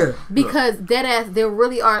saying. Because deadass, there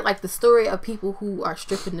really are, like, the story of people who are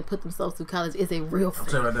stripping to put themselves through college is a real Tell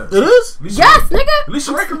thing. you right It now. is? Yes, nigga!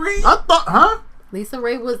 Lisa Ray can read. I thought, huh? Lisa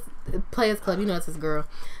Ray was Players Club. You know it's this girl.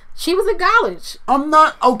 She was in college. I'm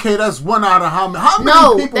not, okay, that's one out of how many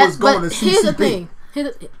No, people that's is going but to CCP? here's the thing.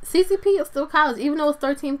 CCP is still college, even though it's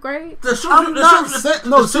 13th grade. I'm not saying,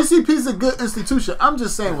 no, CCP is a good institution. I'm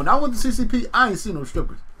just saying, when I went to CCP, I ain't seen no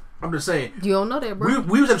strippers. I'm just saying. You don't know that, bro.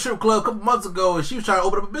 We was at a strip club a couple months ago, and she was trying to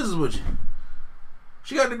open up a business with you.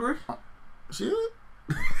 She got a degree. Shit.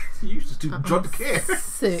 You used to drunk to care.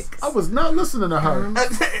 Sick. I was not listening to her.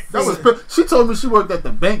 That was. She told me she worked at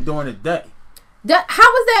the bank during the day.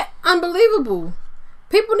 How is that unbelievable?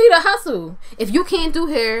 People need a hustle. If you can't do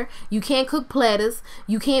hair, you can't cook platters,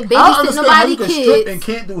 you can't I don't babysit understand how you nobody's can strip kids. and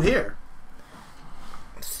can't do hair.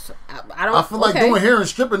 I don't. I feel like doing hair and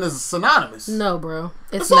stripping is synonymous. No, bro.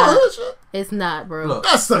 It's That's all not. hood shit. It's not, bro. Look,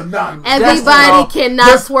 That's synonymous. Everybody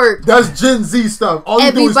cannot twerk. That's Gen Z stuff. All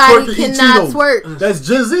you do is Everybody twerk and eat cannot Cheetos. twerk. That's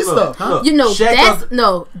Gen Z stuff, huh? look. You know,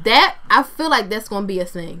 Shaq that I feel like that's gonna be a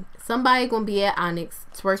thing. Somebody gonna be at Onyx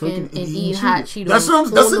twerking and eating hot Cheetos. That's what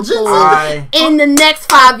I'm. That's a Gen Z. In the next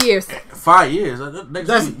 5 years. 5 years.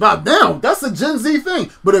 That's about damn. That's a Gen Z thing.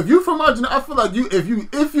 But if you from our generation, I feel like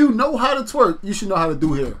if you know how to twerk, you should know how to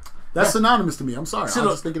do hair. That's synonymous to me. I'm sorry. I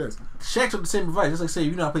just think it is. Shaq took the same advice. It's like say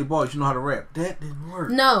you know how to play ball, you know how to rap. That didn't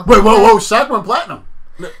work. No. Wait, whoa! Shaq went platinum.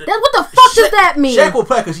 What the fuck does that mean? Shaq will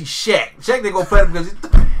play because he's Shaq. Shaq didn't go platinum because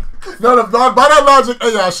he's... No, by that logic,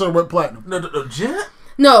 AI sure went platinum. No, Jet?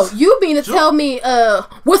 No, you mean to tell me,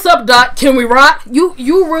 what's up, Doc? Can we rock? You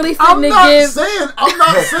really finna give? I'm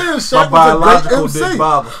not saying Shaq my was a great biological MC. dick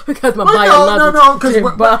bobber. Because my Wait, biological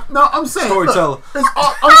dick bob. no, I'm saying Storyteller. look,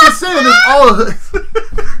 I'm just saying it's all.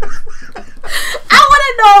 I want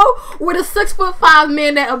to know where the 6'5"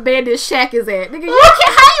 man that abandoned Shaq is at. Nigga,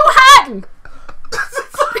 how you hiding?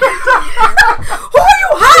 Who are you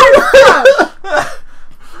hiding from?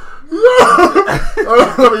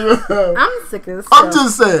 I'm sick of this stuff. I'm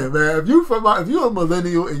just saying, man. If you're a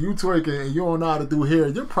millennial and you twerking and you don't know how to do hair,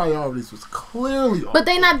 your priorities was clearly off. But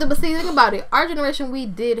they not. But see, think about it. Our generation, we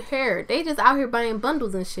did hair. They just out here buying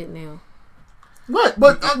bundles and shit now. Right,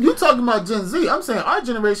 but you talking about Gen Z. I'm saying our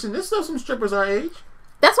generation, there's still some strippers our age.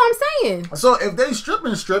 That's what I'm saying. So if they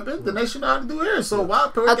stripping, then they should know how to do hair. So why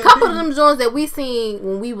A couple of them joints that we seen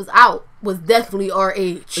when we was out was definitely our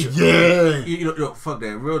age. Yeah. You know, fuck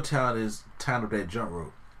that. Real talent is tying up that jump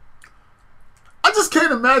rope. I just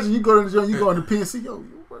can't imagine you go to the gym, you go on the PNC, yo,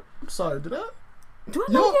 I'm sorry, did I? Do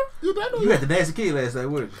I know you? You had the nasty kid last night,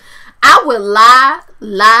 wouldn't you? I would lie.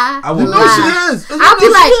 I would You know lie. she is. I'll be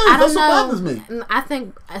like, I That's don't what bothers know. me. I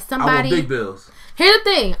think I want somebody. big bills. Here's the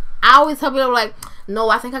thing. I always tell people like, no,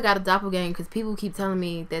 I think I got a doppelganger because people keep telling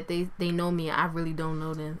me that they know me and I really don't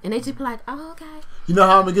know them, and they just be like, oh, okay. You know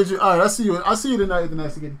how I'm gonna get you? All right, I see you tonight at the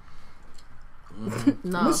Nasty Kitty.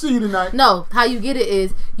 No. I'm gonna see you tonight. No, how you get it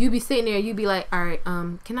is you be sitting there, you be like, all right,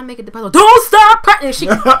 can I make a deposit? Don't stop practicing.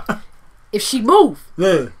 If she move,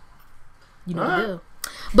 Yeah. you know the deal.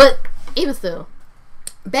 But even still,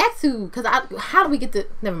 back to how do we get to?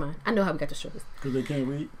 Never mind. I know how we got to strippers. Because they can't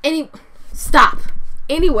read. Stop.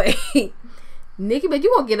 Anyway, Nicki, but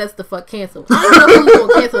you gonna get us the fuck canceled. I don't know who's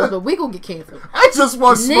gonna cancel us, but we gonna get canceled. I just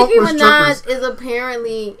want smoke Nicki with Minaj strippers. is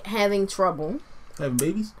apparently having trouble. Having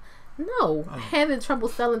babies? No, having trouble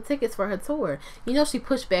selling tickets for her tour. You know, she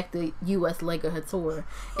pushed back the U.S. leg of her tour,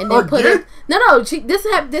 and then put Again? up. No.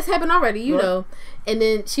 This happened already. You What? know, and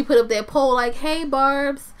then she put up that poll like, "Hey,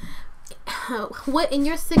 Barbs, what in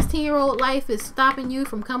your 16-year-old life is stopping you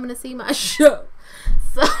from coming to see my show?"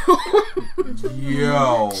 So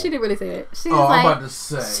Yo. she didn't really say that. She was Oh, like, I'm about to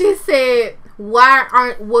say. she said,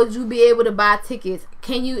 would you be able to buy tickets?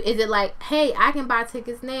 Is it like, hey, I can buy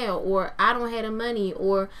tickets now, or I don't have the money,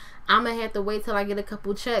 or I'm gonna have to wait till I get a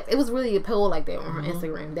couple checks. It was really a poll like that on her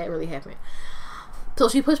Instagram. That really happened. So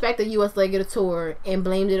she pushed back the U.S. leg of the tour and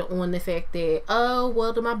blamed it on the fact that, oh,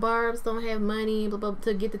 well, my Barbs don't have money blah, blah,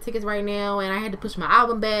 to get the tickets right now, and I had to push my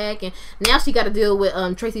album back, and now she got to deal with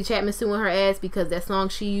Tracy Chapman suing her ass because that song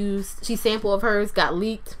she sample of hers got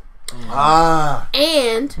leaked.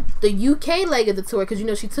 And the UK leg of the tour, because you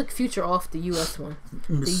know she took Future off the US one.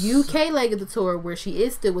 The UK leg of the tour, where she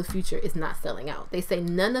is still with Future, is not selling out. They say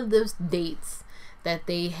none of those dates that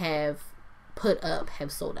they have put up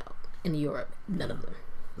have sold out in Europe. None of them.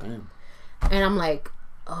 Damn. And I'm like,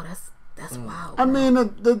 oh, that's wild. I mean,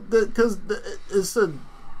 because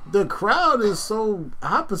the crowd is so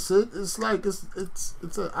opposite. It's like it's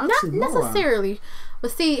an oxymoron. Not necessarily, but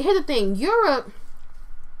see, here's the thing: Europe,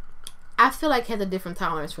 I feel like, has a different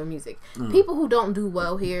tolerance for music. People who don't do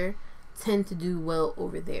well here tend to do well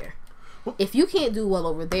over there. If you can't do well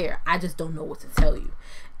over there, I just don't know what to tell you.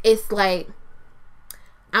 It's like,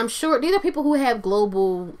 I'm sure these are people who have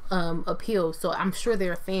global appeal, so I'm sure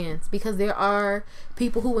they're fans, because there are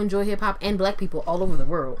people who enjoy hip hop and black people all over the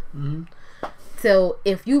world. Mm-hmm. So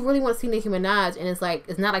if you really want to see Nicki Minaj, and it's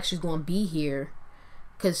not like she's going to be here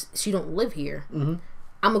because she don't live here, I'm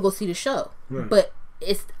gonna go see the show. Right. But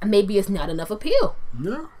maybe it's not enough appeal.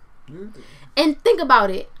 Yeah. And think about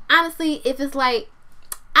it. Honestly, if it's like,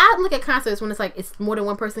 I look at concerts when it's more than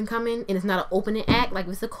one person coming and it's not an opening act. Like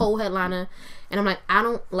if it's a co-headliner and I'm like, I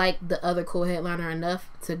don't like the other co-headliner enough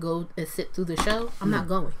to go and sit through the show, I'm not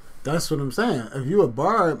going. That's what I'm saying. If you a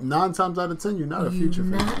Barb, 9 times out of 10, you're not a Future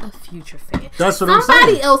fan. Not a Future fan. That's what I'm saying.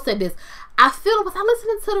 Somebody else said this. I feel was I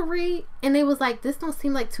listening to the read and they was like, this don't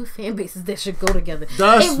seem like two fan bases that should go together.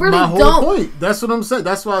 That's it really my whole don't. point. That's what I'm saying.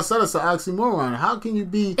 That's why I said it's an oxymoron. How can you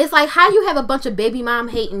be? It's like how you have a bunch of baby mom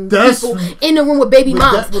hating That's- people in the room with baby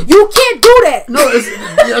moms. that- You can't do that. No,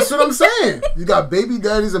 that's what I'm saying. You got baby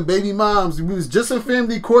daddies and baby moms. We was just in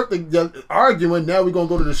family court arguing. Now we're gonna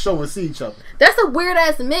go to the show and see each other. That's a weird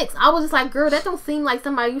ass mix. I was just like, girl, that don't seem like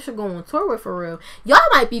somebody you should go on tour with for real. Y'all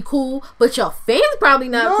might be cool, but your fans probably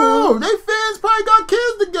not No, cool. they fans probably got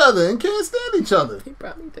kids together and can't stand each other. They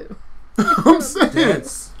probably do. I'm saying.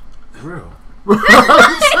 That's real.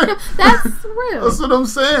 That's real. That's what I'm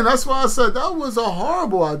saying. That's why I said that was a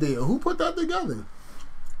horrible idea. Who put that together?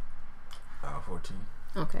 14.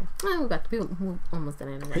 Okay. Well, we got the people who almost done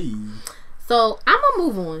it anyway. Hey. So I'm gonna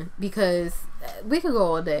move on because we could go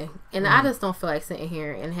all day, and I just don't feel like sitting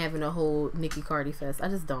here and having a whole Nicki Cardi fest. I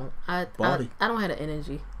just don't. I don't have the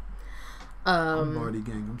energy. I'm Marty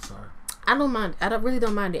gang. I'm sorry. I don't mind. Really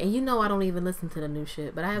don't mind it. And you know I don't even listen to the new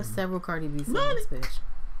shit, but I have several Cardi B songs, bitch.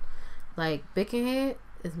 Like Bickenhead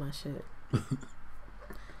is my shit.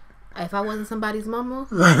 If I wasn't somebody's mama,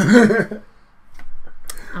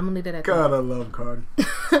 I'm gonna leave that at that. God, I love Cardi.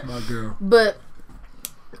 My girl. But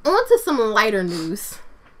on to some lighter news.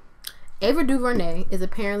 Ava DuVernay is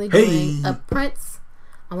apparently doing a Prince,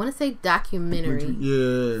 I want to say documentary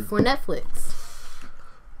for Netflix.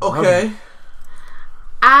 Okay.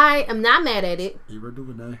 I am not mad at it. Ava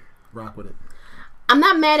DuVernay, rock with it. I'm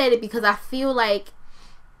not mad at it because I feel like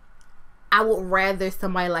I would rather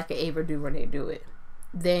somebody like an Ava DuVernay do it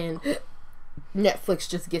than Netflix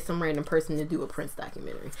just get some random person to do a Prince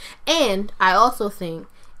documentary. And I also think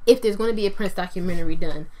if there's going to be a Prince documentary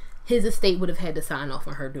done, his estate would have had to sign off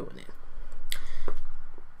on her doing it.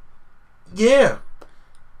 Yeah.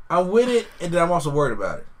 I'm with it, and then I'm also worried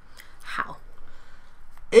about it. How?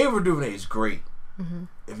 Ava DuVernay is great. Mm-hmm.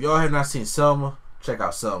 If y'all have not seen Selma, check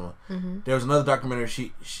out Selma. Mm-hmm. There was another documentary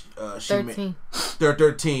she 13.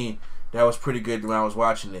 13 that was pretty good when I was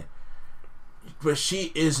watching it. But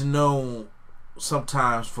she is known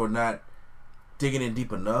sometimes for not digging in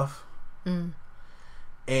deep enough. Mm.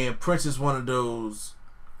 And Prince is one of those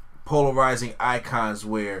polarizing icons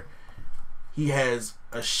where he has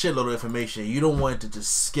a shitload of information. You don't want to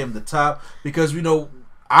just skim the top because we know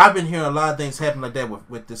I've been hearing a lot of things happen like that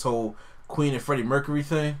with this whole Queen and Freddie Mercury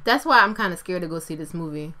thing. That's why I'm kind of scared to go see this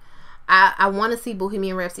movie. I want to see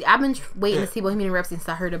Bohemian Rhapsody. I've been waiting to see Bohemian Rhapsody since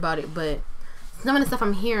I heard about it, but some of the stuff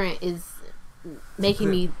I'm hearing is making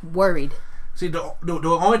me worried. See, the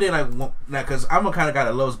only thing like now, because I'm a kind of guy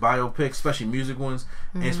that loves biopics, especially music ones,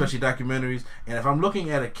 and especially documentaries. And if I'm looking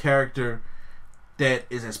at a character that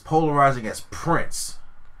is as polarizing as Prince,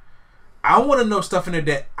 I want to know stuff in there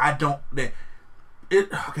that I don't.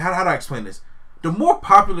 How do I explain this? The more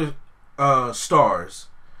popular stars,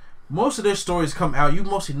 most of their stories come out. You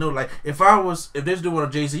mostly know, like if there's doing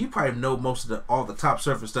on Jay-Z, you probably know most of all the top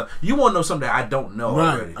surface stuff. You want to know something that I don't know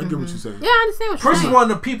already. I get what you're saying. Yeah, I understand what you're Prince saying. is one of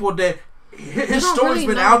the people that his story's really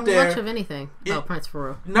been know out there. Much of anything about Prince for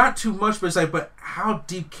real. Not too much, but it's like, but how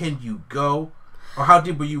deep can you go, or how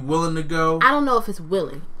deep are you willing to go? I don't know if it's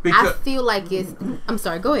willing. I feel like it's. I'm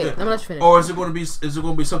sorry. Go ahead. I'm gonna let you finish. Or is it going to be? Is it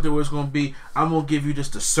going to be something where it's going to be? I'm going to give you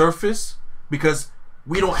just the surface because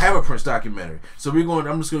we don't have a Prince documentary, so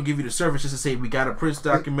I'm just going to give you the surface just to say we got a Prince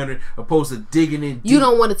documentary, opposed to digging in deep. You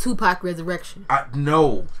don't want a Tupac resurrection.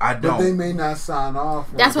 No, I don't. But they may not sign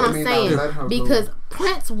off. That's what I'm saying. Because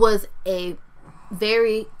Prince was a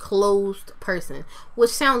very closed person, which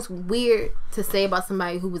sounds weird to say about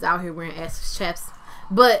somebody who was out here wearing ass chaps,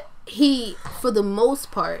 but he, for the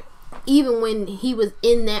most part, even when he was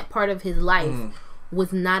in that part of his life,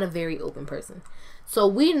 was not a very open person. So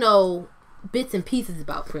we know bits and pieces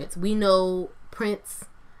about Prince. We know Prince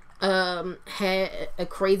had a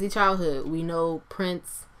crazy childhood. We know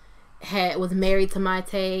Prince was married to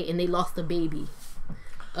Mayte and they lost a baby.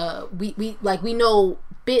 We know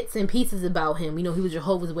bits and pieces about him. We know he was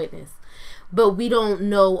Jehovah's Witness, but we don't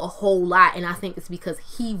know a whole lot, and I think it's because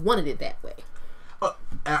he wanted it that way.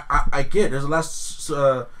 I get there's a lot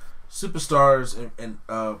of superstars and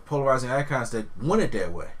polarizing icons that want it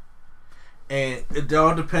that way, and it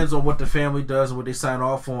all depends on what the family does and what they sign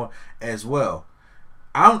off on as well.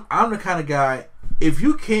 I'm the kind of guy, if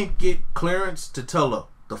you can't get clearance to tell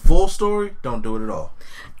the full story, don't do it at all.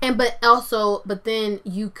 But then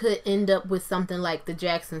you could end up with something like the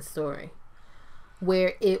Jackson story,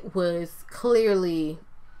 where it was clearly,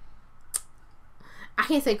 I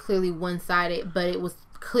can't say clearly one-sided, but it was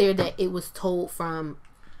clear that it was told from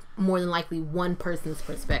more than likely one person's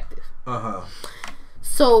perspective.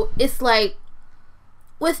 So it's like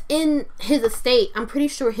within his estate, I'm pretty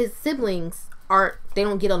sure his siblings they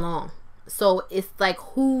don't get along. So it's like,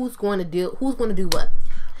 who's going to do what?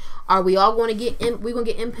 Are we all going to get we're going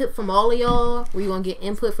to get input from all of y'all? We're going to get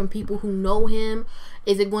input from people who know him?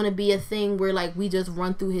 Is it going to be a thing where like we just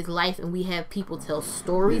run through his life and we have people tell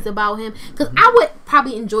stories about him? Because I would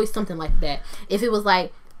probably enjoy something like that if it was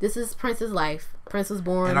like, this is Prince's life. Prince was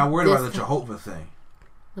born. And I'm worried about the Jehovah thing.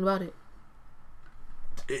 What about it?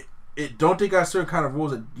 It don't they got certain kind of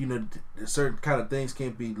rules that, you know, certain kind of things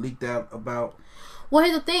can't be leaked out about? Well,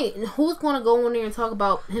 here's the thing. Who's going to go in there and talk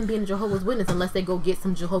about him being a Jehovah's Witness unless they go get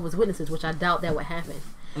some Jehovah's Witnesses, which I doubt that would happen.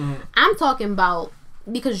 Mm-hmm. I'm talking about,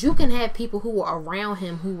 because you can have people who were around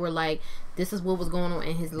him who were like, this is what was going on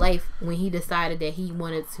in his life when he decided that he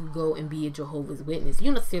wanted to go and be a Jehovah's Witness. You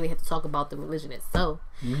don't necessarily have to talk about the religion itself.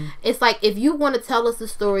 Mm-hmm. It's like, if you want to tell us a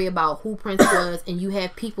story about who Prince was and you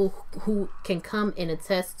have people who can come and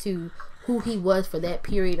attest to who he was for that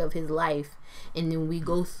period of his life, and then we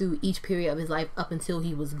go through each period of his life up until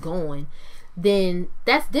he was gone, then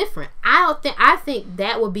that's different. I think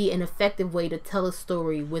that would be an effective way to tell a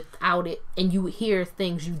story without it, and you hear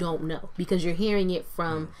things you don't know because you're hearing it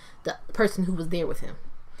from the person who was there with him.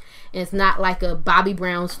 And it's not like a Bobby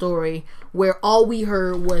Brown story where all we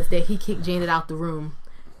heard was that he kicked Janet out the room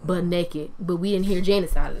butt naked, but we didn't hear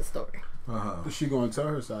Janet's side of the story. Is she going to tell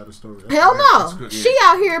her side of the story? Hell no. Good,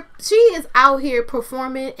 yeah. She is out here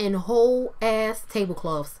performing in whole ass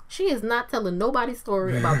tablecloths. She is not telling nobody's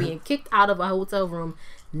story about being kicked out of a hotel room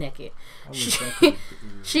naked.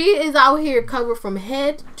 She is out here covered from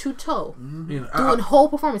head to toe, doing whole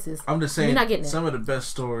performances. I'm just saying, you're not getting some of the best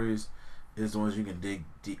stories is the ones you can dig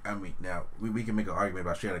deep. I mean, now we can make an argument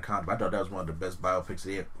about Straight Outta Compton, but I thought that was one of the best biopics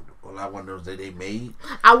they had. Well, I one of those that they made.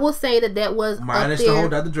 I will say that was minus the whole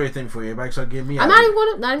Dr. Dre thing for you. Everybody start giving me. I'm not even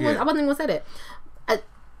going to. I wasn't even going to say that.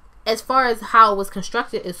 As far as how it was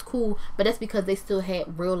constructed, it's cool, but that's because they still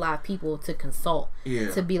had real live people to consult.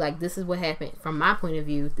 Yeah. To be like, this is what happened from my point of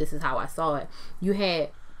view. This is how I saw it. You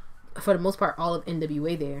had, for the most part, all of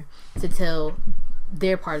NWA there to tell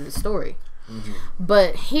their part of the story. Mm-hmm.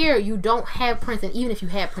 But here you don't have Prince, and even if you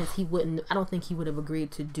had Prince, he wouldn't. I don't think he would have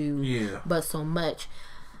agreed to do. But so much.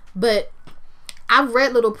 But I've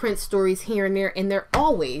read little Prince stories here and there, and they're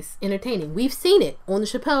always entertaining. We've seen it on the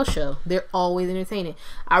Chappelle Show. They're always entertaining.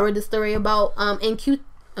 I read the story about I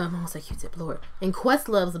almost say Q-Tip, Lord, in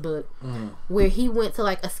Questlove's book, where he went to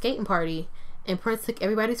like a skating party, and Prince took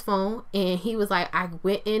everybody's phone, and he was like, I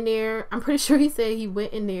went in there. I'm pretty sure he said he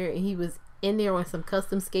went in there, and he was in there on some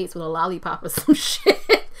custom skates with a lollipop or some shit.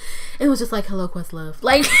 It was just like, hello, Questlove.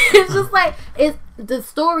 Like, it's just like, it's the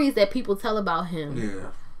stories that people tell about him. Yeah.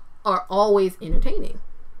 Are always entertaining.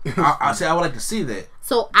 I say I would like to see that.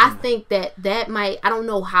 So I think that might, I don't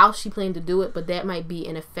know how she planned to do it, but that might be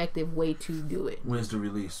an effective way to do it. When's the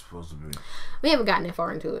release supposed to be? We haven't gotten that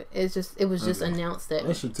far into it. It was just announced that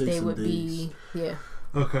they would be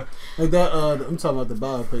Okay. Like that. I'm talking about the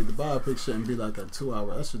biopic. The biopic shouldn't be like a 2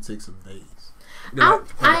 hour. That should take some days.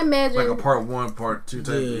 I imagine like a part 1, part 2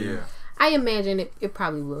 type. Yeah. I imagine it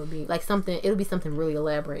probably will be like something. It'll be something really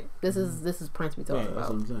elaborate. This is Prince we talking about. That's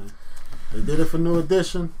what I'm saying. They did it for New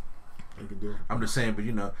Edition. They could do it. I'm just saying, but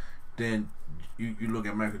then you look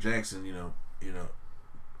at Michael Jackson,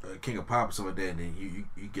 King of Pop or something like that, and then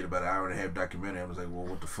you get about an hour and a half documentary. I was like, well,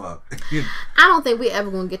 what the fuck? I don't think we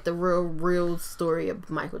ever gonna get the real story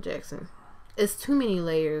of Michael Jackson. It's too many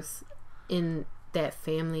layers in that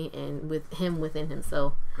family and with him within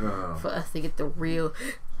himself for us to get the real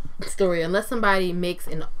story. Unless somebody makes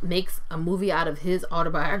a movie out of his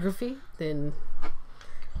autobiography, then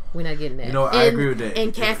we're not getting that. I agree with that.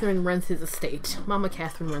 And Catherine runs his estate. Mama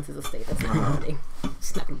Catherine runs his estate. That's the thing.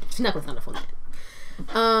 She's not gonna sign up on that.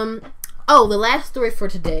 The last story for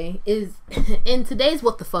today is in today's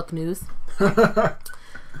What the Fuck news.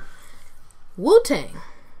 Wu-Tang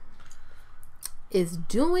is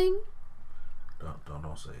doing.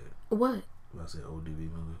 Don't say it. What? I say ODB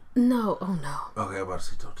movie. No, oh no. Okay, I'm about to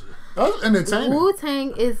say don't do that. That was entertaining.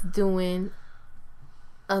 Wu-Tang is doing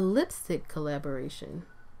a lipstick collaboration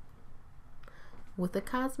with a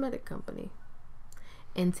cosmetic company,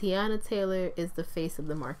 and Tiana Taylor is the face of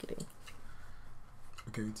the marketing.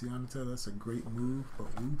 Okay, Tiana Taylor, that's a great move,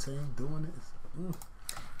 but Wu-Tang doing it.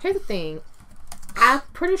 Here's the thing, I'm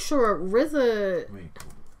pretty sure RZA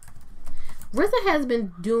has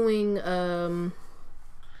been doing a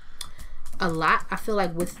lot, I feel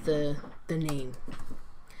like, with the name,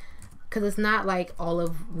 because it's not like all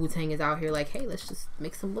of Wu-Tang is out here like, hey, let's just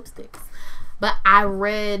make some lipsticks. But I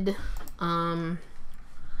read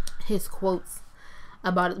his quotes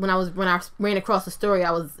about it when I ran across the story. I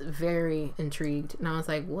was very intrigued, and I was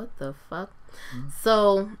like, what the fuck?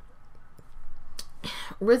 So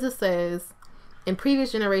RZA says In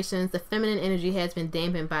previous generations, the feminine energy has been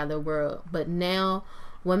dampened by the world, but now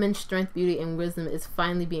women's strength, beauty, and wisdom is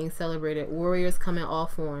finally being celebrated. Warriors come in all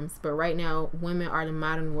forms, but right now, women are the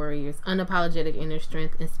modern warriors, unapologetic in their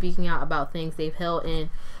strength and speaking out about things they've held in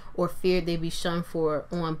or feared they'd be shunned for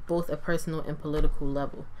on both a personal and political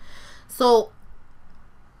level. So,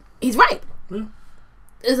 he's right. Yeah.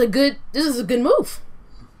 This is a good move,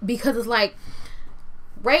 because it's like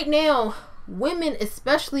right now, women,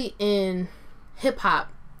 especially in hip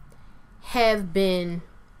hop, have been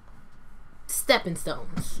stepping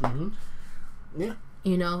stones. Yeah.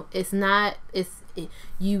 You know,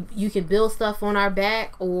 you can build stuff on our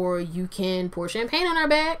back, or you can pour champagne on our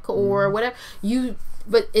back, or whatever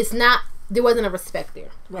but it's not, there wasn't a respect there.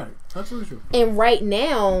 Right. Absolutely true. And right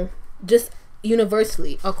now, just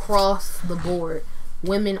universally across the board,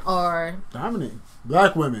 women are Dominating.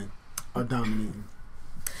 Black women are dominating.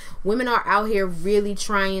 Women are out here really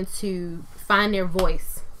trying to find their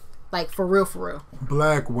voice, like for real.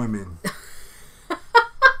 Black women.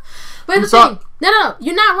 But the thing, no,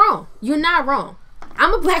 you're not wrong.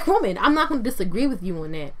 I'm a black woman. I'm not going to disagree with you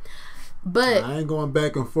on that. But I ain't going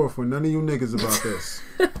back and forth with none of you niggas about this.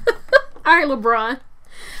 all right, LeBron.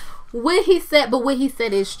 What he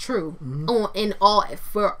said is true in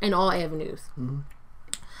all avenues.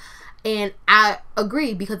 And I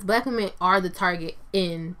agree, because black women are the target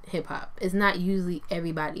in hip hop. It's not usually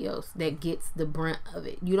everybody else that gets the brunt of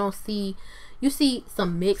it. You see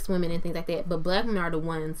some mixed women and things like that, but black women are the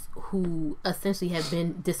ones who essentially have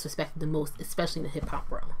been disrespected the most, especially in the hip hop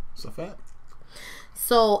world. It's a fact.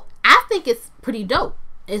 So I think it's pretty dope.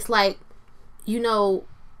 It's like, you know,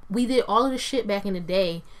 we did all of this shit back in the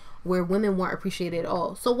day where women weren't appreciated at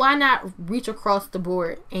all. So why not reach across the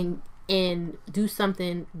board and do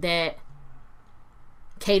something that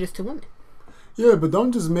caters to women? Yeah, but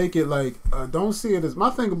don't just make it like, don't see it as, my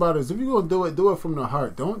thing about it is, if you're going to do it from the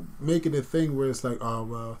heart. Don't make it a thing where it's like, oh,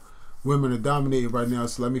 well, women are dominated right now,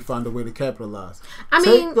 so let me find a way to capitalize.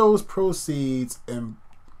 Take those proceeds and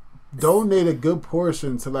donate a good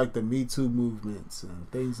portion to like the Me Too movements and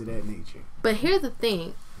things of that nature. But here's the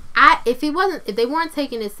thing. If they weren't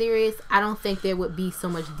taking it serious, I don't think there would be so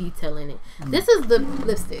much detail in it. This is the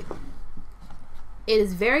lipstick. It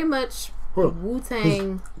is very much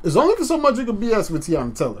Wu-Tang. It's only for so much you can BS with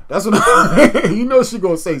Tiana Taylor. That's what you know she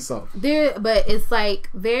gonna say something. But it's like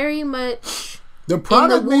very much the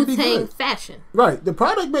product in the may be Wu-Tang good. fashion. Right. The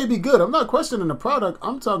product may be good. I'm not questioning the product.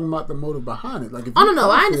 I'm talking about the motive behind it. Like, if no,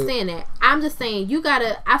 I understand that. I'm just saying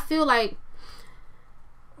I feel like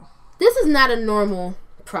this is not a normal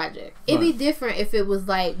project. It'd be different if it was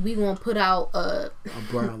like, we gonna put out a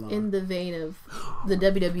brown line. In the vein of the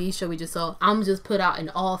WWE show we just saw, I'm just put out an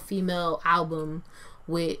all-female album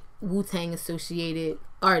with Wu-Tang associated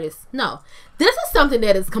artists. No, this is something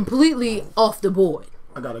that is completely off the board.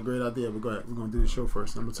 I got a great idea, but go ahead. We're gonna do the show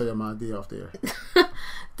first. I'm gonna tell you my idea off the air.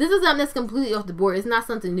 This is something that's completely off the board. It's not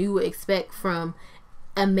something you would expect from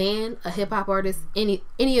a man, a hip-hop artist, any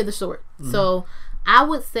of the sort. So I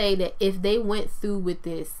would say that if they went through with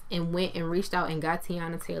this and went and reached out and got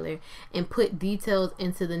Tiana Taylor and put details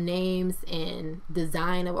into the names and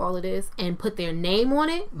design of all of this and put their name on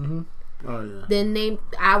it, then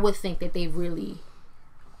I would think that they really...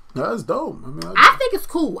 That's dope. I think it's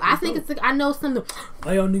cool. I think dope. I know some of the...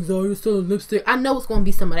 Why y'all niggas always selling lipstick? I know it's going to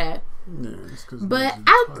be some of that. Yeah, it's because... But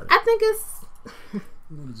I think it's...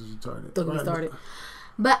 Niggas is retarded. Don't get me started.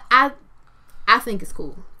 But I think it's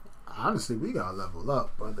cool. Honestly, we gotta level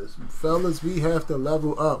up, brothers. Fellas, we have to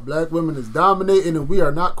level up. Black women is dominating and we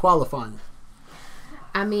are not qualifying.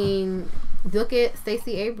 I mean, look at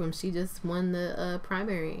Stacey Abrams. She just won the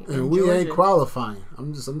primary. And we Georgia. Ain't qualifying.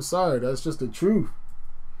 I'm sorry. That's just the truth.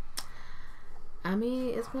 I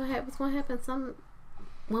mean, it's gonna happen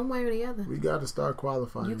one way or the other. We gotta start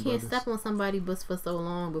qualifying. You can't step on somebody but for so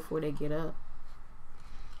long before they get up.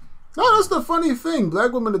 No, that's the funny thing.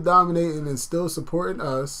 Black women are dominating and still supporting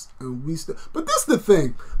us, and we still. But this the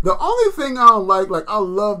thing. The only thing I don't like I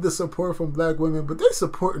love the support from black women, but they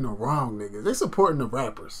supporting the wrong niggas. They supporting the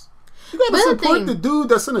rappers. You gotta support the dude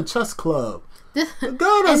that's in a chess club. The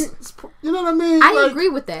guy that's, you know what I mean? I agree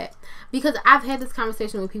with that, because I've had this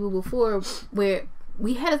conversation with people before, where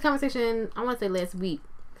we had this conversation, I want to say last week,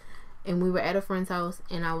 and we were at a friend's house,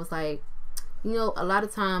 and I was like, you know, a lot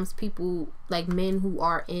of times people, like men who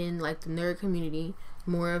are in like the nerd community,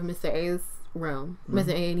 more of Mr. A's realm, Mr.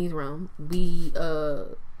 A&E's realm, we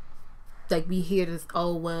hear this,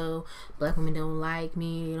 oh well, black women don't like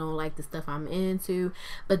me, they don't like the stuff I'm into.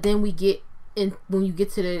 But then we get in, when you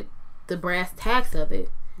get to the brass tacks of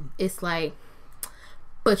it, it's like,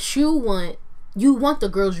 but you want the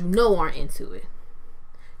girls you know aren't into it.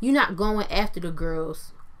 you're not going after the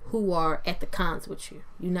girls who are at the cons with you.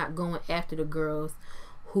 You're not going after the girls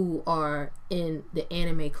who are in the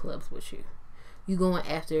anime clubs with you. You're going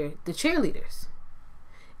after the cheerleaders.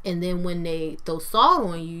 And then when they throw salt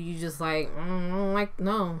on you, you just like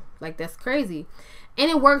no, like that's crazy. And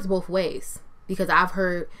it works both ways, because I've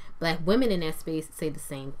heard black women in that space say the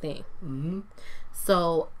same thing. Mm-hmm.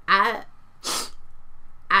 So I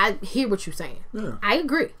hear what you're saying. Yeah. I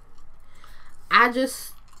agree. I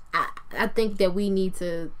think that we need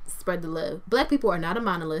to spread the love. Black people are not a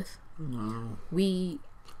monolith. No. We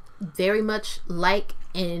very much like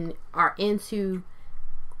and are into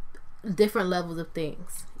different levels of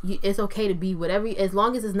things. It's okay to be whatever, as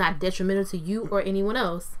long as it's not detrimental to you or anyone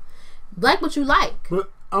else. Like what you like.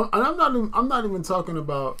 But I'm not even talking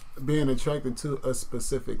about being attracted to a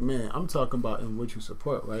specific man. I'm talking about in what you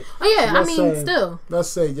support, right? Oh yeah, So still. Let's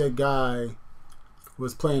say your guy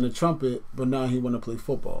was playing the trumpet, but now he want to play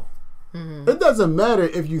football. Mm-hmm. It doesn't matter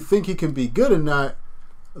if you think he can be good or not.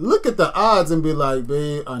 Look at the odds and be like,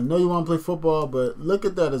 babe, I know you want to play football, but look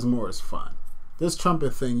at that as more as fun. This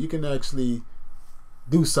trumpet thing, you can actually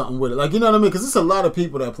do something with it. Like, you know what I mean? Because there's a lot of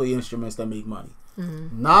people that play instruments that make money.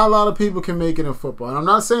 Mm-hmm. Not a lot of people can make it in football. And I'm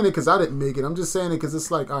not saying it because I didn't make it. I'm just saying it because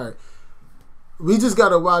it's like, all right, we just got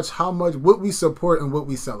to watch what we support and what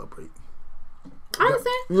we celebrate. I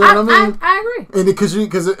understand. You know what I mean? I agree. And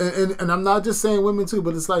because I'm not just saying women too,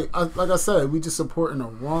 but it's like I said, we just supporting the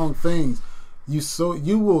wrong things.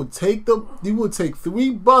 You will take 3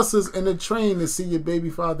 buses and a train to see your baby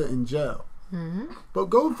father in jail. Mm-hmm. But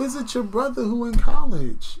go visit your brother who in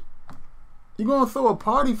college. You're gonna throw a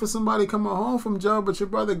party for somebody coming home from jail, but your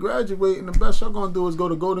brother graduate, and the best y'all gonna do is go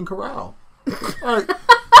to Golden Corral. Like,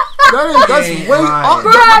 that's way off.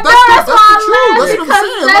 That's the truth. That's what I'm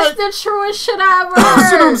saying. That's the truest shit I ever heard.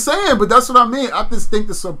 That's what I'm saying. But that's what I mean. I just think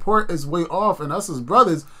the support is way off, and us as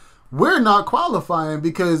brothers, we're not qualifying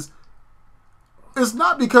because it's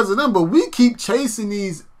not because of them, but we keep chasing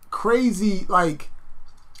these crazy, like,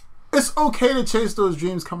 it's okay to chase those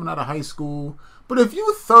dreams coming out of high school, but if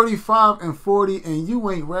you 35 and 40 and you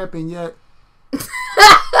ain't rapping yet.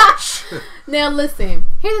 Now listen,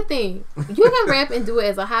 here's the thing. You can rap and do it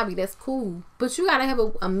as a hobby, that's cool, but you gotta have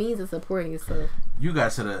a means of supporting yourself. You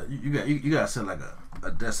gotta set like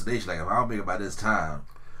a destination, like if I don't make it by this time.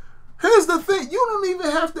 Here's the thing, you don't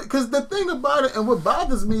even have to, because the thing about it, and what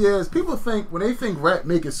bothers me is, people think, when they think rap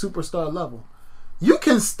make it superstar level, you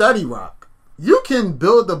can study rock. You can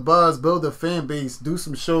build the buzz, build a fan base, do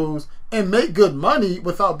some shows, and make good money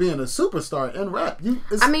without being a superstar in rap. Look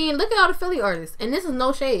at all the Philly artists, and this is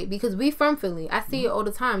no shade, because we from Philly. I see it all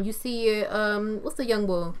the time. You see it, what's the young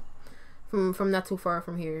boy from not too far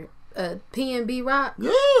from here? PNB Rock.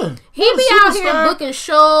 Yeah. He be out here booking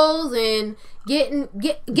shows and getting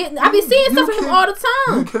I be seeing stuff from him all the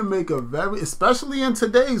time. You can make especially in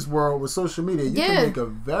today's world with social media, you can make a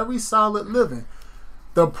very solid living.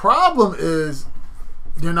 The problem is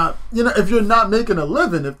you're not, if you're not making a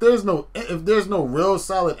living, if there's no real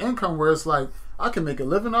solid income where it's like, I can make a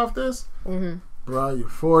living off this, bro, you're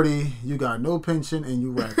 40, you got no pension, and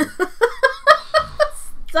you rapping.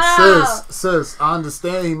 Sis, I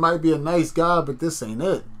understand he might be a nice guy, but this ain't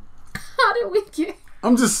it. How did we get?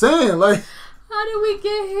 I'm just saying, like, how did we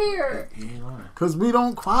get here? Because we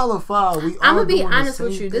don't qualify. I'm gonna be honest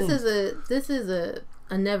with you. Thing. This is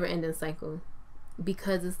a never-ending cycle,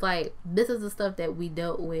 because it's like, this is the stuff that we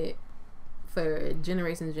dealt with for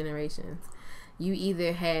generations and generations. You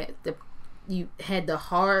either had the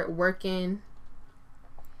hard working,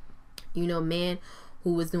 man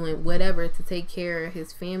who was doing whatever to take care of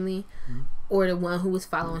his family, or the one who was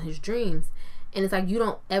following his dreams. And it's like, you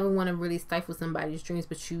don't ever want to really stifle somebody's dreams,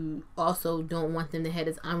 but you also don't want them to have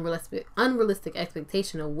this unrealistic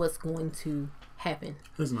expectation of what's going to happen.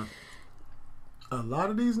 Here's my, a lot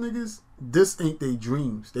of these niggas, this ain't their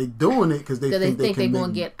dreams. They doing it because they think they're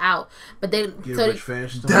going to get out. But they get rich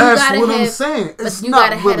fast. That's what I'm saying. But you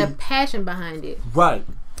gotta have a passion behind it. Right.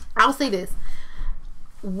 I'll say this.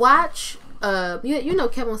 Watch, you know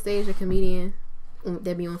Kevin on Stage, a comedian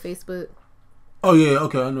that be on Facebook. Oh yeah,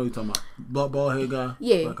 okay, I know you're talking about bald head guy.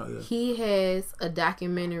 Yeah, he has a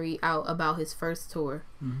documentary out about his first tour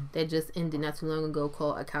that just ended not too long ago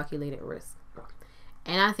called A Calculated Risk.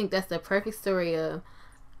 And I think that's the perfect story of,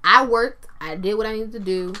 I worked, I did what I needed to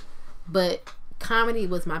do, but comedy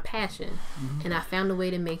was my passion, and I found a way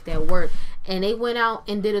to make that work. And they went out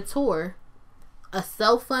and did a tour, a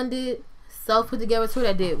self-funded, self-put together tour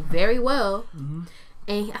that did very well,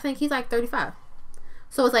 and I think he's like 35.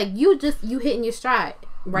 So it's like, you hitting your stride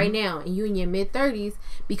right now, and you in your mid-30s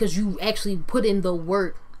because you actually put in the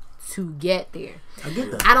work to get there. I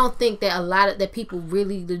get that. I don't think that a lot of that people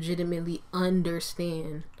really legitimately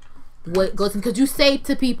understand what goes in, because you say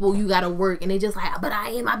to people you gotta work and they just like, but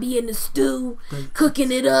I be in the stew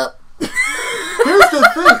cooking it up. Here's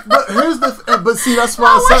the thing, but see, that's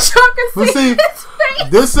why I said. But see,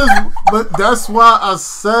 that's why I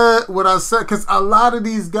said what I said, because a lot of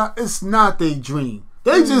these guys, it's not their dream.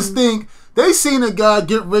 They just think they seen a guy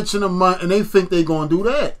get rich in a month and they think they gonna do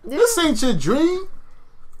that. Yeah. This ain't your dream.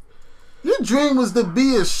 Your dream was to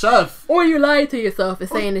be a chef. Or you lying to yourself and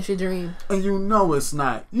saying it's your dream. And you know it's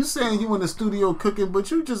not. You saying you in the studio cooking,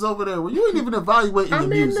 but you just over there. You ain't even evaluating your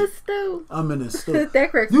music. I'm in the stew. I'm in the stew.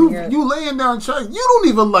 That cracks me up. You laying down track. You don't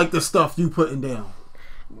even like the stuff you putting down.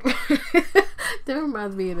 That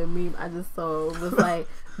reminds me of the meme I just saw. It was like,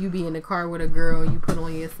 you be in the car with a girl, you put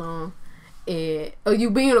on your song. Or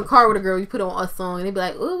you be in a car with a girl, you put on a song, and they be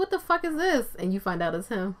like, "Ooh, what the fuck is this?" And you find out it's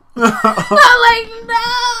him. I'm like,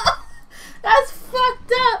 no! That's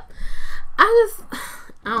fucked up. I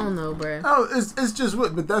don't know, bruh. No, it's just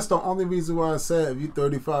what, but that's the only reason why I said if you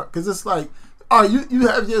 35, because it's like, all right, you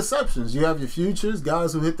have your exceptions. You have your futures,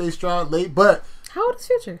 guys who hit their stride late, but How old is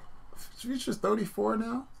Future? Future's 34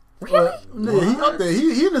 now. Really? Yeah, he up there.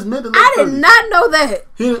 He in his mid to late I did 30s. not know that.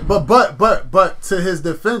 But to his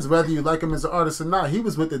defense, whether you like him as an artist or not, he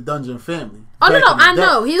was with the Dungeon Family. Oh, no, back in the I day.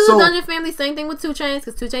 know. He was So, a Dungeon Family. Same thing with 2 Chainz,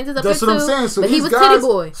 because 2 Chainz is up that's there what too. I'm saying. So but these he was guys, Titty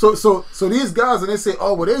Boy. So these guys, and they say,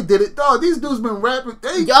 oh, well, they did it. Dog, these dudes been rapping.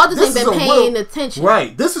 Y'all just ain't been paying attention.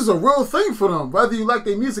 Right. This is a real thing for them. Whether you like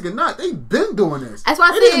their music or not, they've been doing this. That's why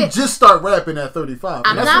I they said- didn't just start rapping at 35.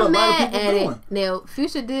 I'm And that's not what a lot mad of people at doing. it. Now,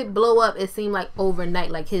 Future did blow up. It seemed like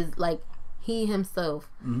overnight, like he himself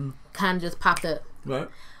kind of just popped up. Right.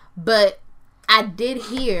 But I did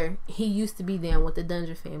hear he used to be down with the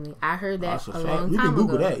Dungeon Family. I heard that That's a a fact. long You time can ago.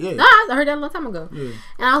 Google that, yeah. No, I heard that a long time ago. Yeah.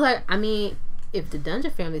 And I was like, I mean, if the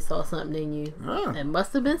Dungeon Family saw something in you, Yeah. there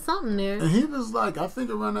must have been something there. And he was like, I think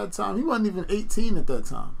around that time, he wasn't even 18 at that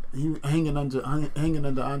time. He was hanging under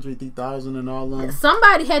Andre 3000 and all them.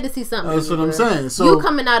 Somebody had to see something. That's in you, what I'm bro. saying. So You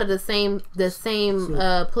coming out of the same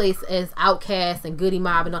place as Outkast and Goody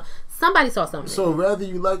Mob and all. Somebody saw something. So whether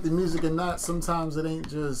you like the music or not, sometimes it ain't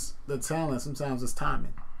just the talent. Sometimes it's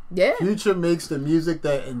timing. yeah. Future makes the music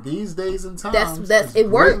that in these days and times That's is it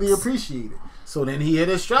greatly works. appreciated. So then he hit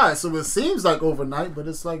his stride. So it seems like overnight, but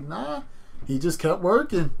it's like, nah, he just kept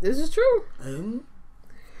working. This is true. And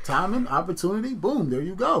timing, opportunity, boom, there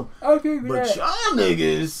you go. Okay, But y'all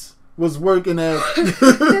niggas was working at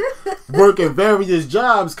working various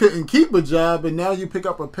jobs, couldn't keep a job, and now you pick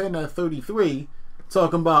up a pen at 33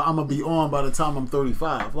 talking about I'm gonna be on by the time I'm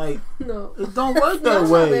 35. Like, No. it don't work that That's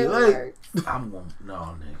how way. that Like, works.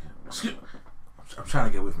 No, nigga. I'm trying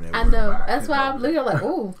to get away from that. I know. word, but That's why I'm looking like,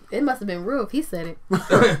 oh, it must have been real if he said it.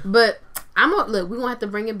 But look, we're gonna have to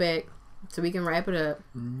bring it back so we can wrap it up.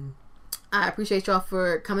 I appreciate y'all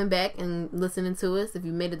for coming back and listening to us. If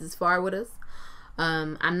you made it this far with us,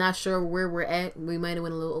 I'm not sure where we're at. We might have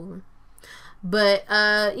went a little over, but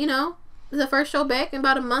it's the first show back in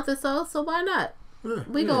about a month or so. So why not? yeah,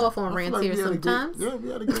 We go off on I rants feel here we had a sometimes. Yeah, we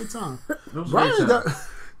had a great time. It was a Brian great got. time.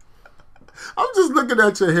 I'm just looking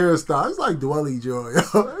at your hairstyle. It's like Dwelly Joy.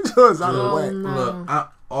 That joy's out of Oh, whack. no.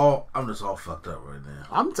 Look, I'm just all fucked up right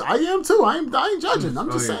now. I am too. I ain't judging.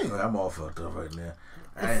 I'm just saying. I'm all fucked up right now.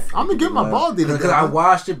 I'm gonna get my baldy because together. I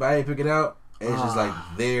washed it, but I didn't pick it out. And it's just like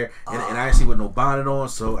there, and I ain't see with no bonnet on,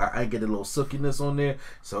 so I get a little silkiness on there.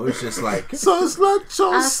 So it's just like So it's like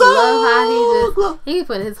your I soul. love how he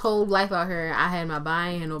put his whole life out here. I had my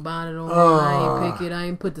buying and no bonnet on. I ain't pick it. I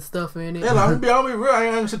ain't put the stuff in it. hell, I'm gonna be real. I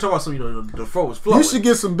ain't should talk about some, the fro was flowing. You should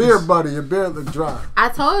get some beer butter. Your beard look dry. I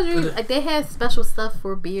told you, like they have special stuff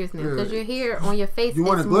for beards now because your hair on your face You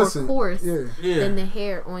want is to more glisten. coarse Yeah. than the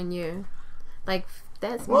hair on your, like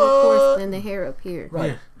that's more What? coarse than the hair up here.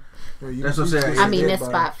 Right. Yeah. Yeah, That's what I'm saying. I mean beard that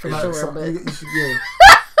butter. spot for Right, sure, so but you should, yeah.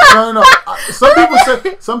 No.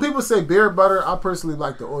 Some people say beard butter. I personally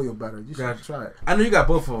like the oil butter. You should Gotcha. try it. I know you got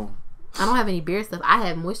both of them. I don't have any beard stuff. I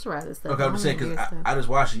have moisturizer stuff. Okay, I I'm don't just saying have because beard stuff. I just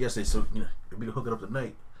watched it yesterday, so we can hook it up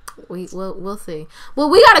tonight. We'll see. Well,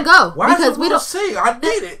 we gotta go Why because is we we don't. see? I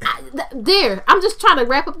need it. Dear, I'm just trying to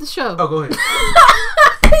wrap up the show. Oh, go ahead.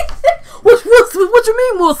 What you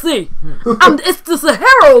mean we'll see? It's the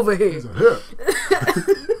Sahara over here. Here.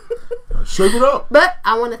 Shake it up. But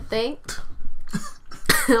I want to thank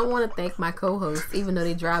my co-hosts, even though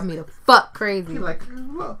they drive me the fuck crazy. Like,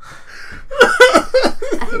 well,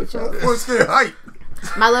 I hate y'all. Foreskin height.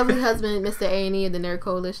 My lovely husband, Mr. A&E of the Nerd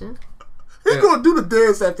Coalition. He gonna do the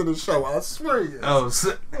dance after the show. I swear. You. oh,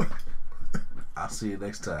 I'll see you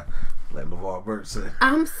next time. Like LeVar Burton said.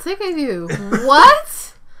 I'm sick of you.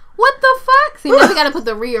 What What the fuck? See, now we gotta put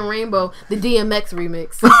the Rhea Rainbow, the DMX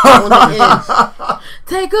remix on the end.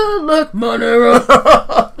 Take a look, Monero.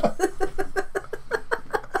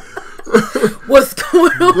 What's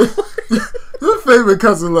going on? Your favorite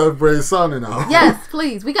Cousin Love Braid sounding out. Yes,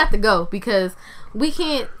 please. We got to go because we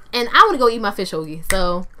can't. And I want to go eat my fish hoagie.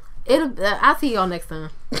 So I'll see y'all next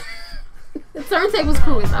time. The Turntables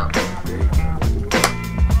crew is out.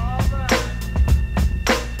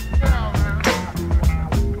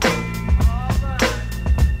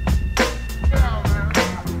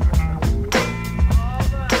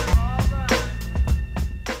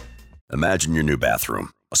 Imagine your new bathroom.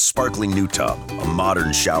 A sparkling new tub, a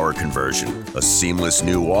modern shower conversion, a seamless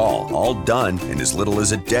new wall, all done in as little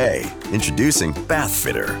as a day. Introducing Bath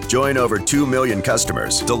Fitter. Join over 2 million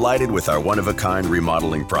customers delighted with our one-of-a-kind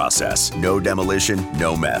remodeling process. No demolition,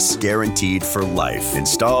 no mess. Guaranteed for life.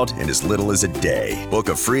 Installed in as little as a day. Book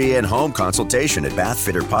a free in-home consultation at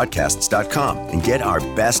bathfitterpodcasts.com and get our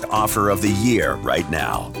best offer of the year right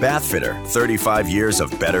now. Bath Fitter, 35 years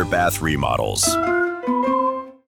of better bath remodels.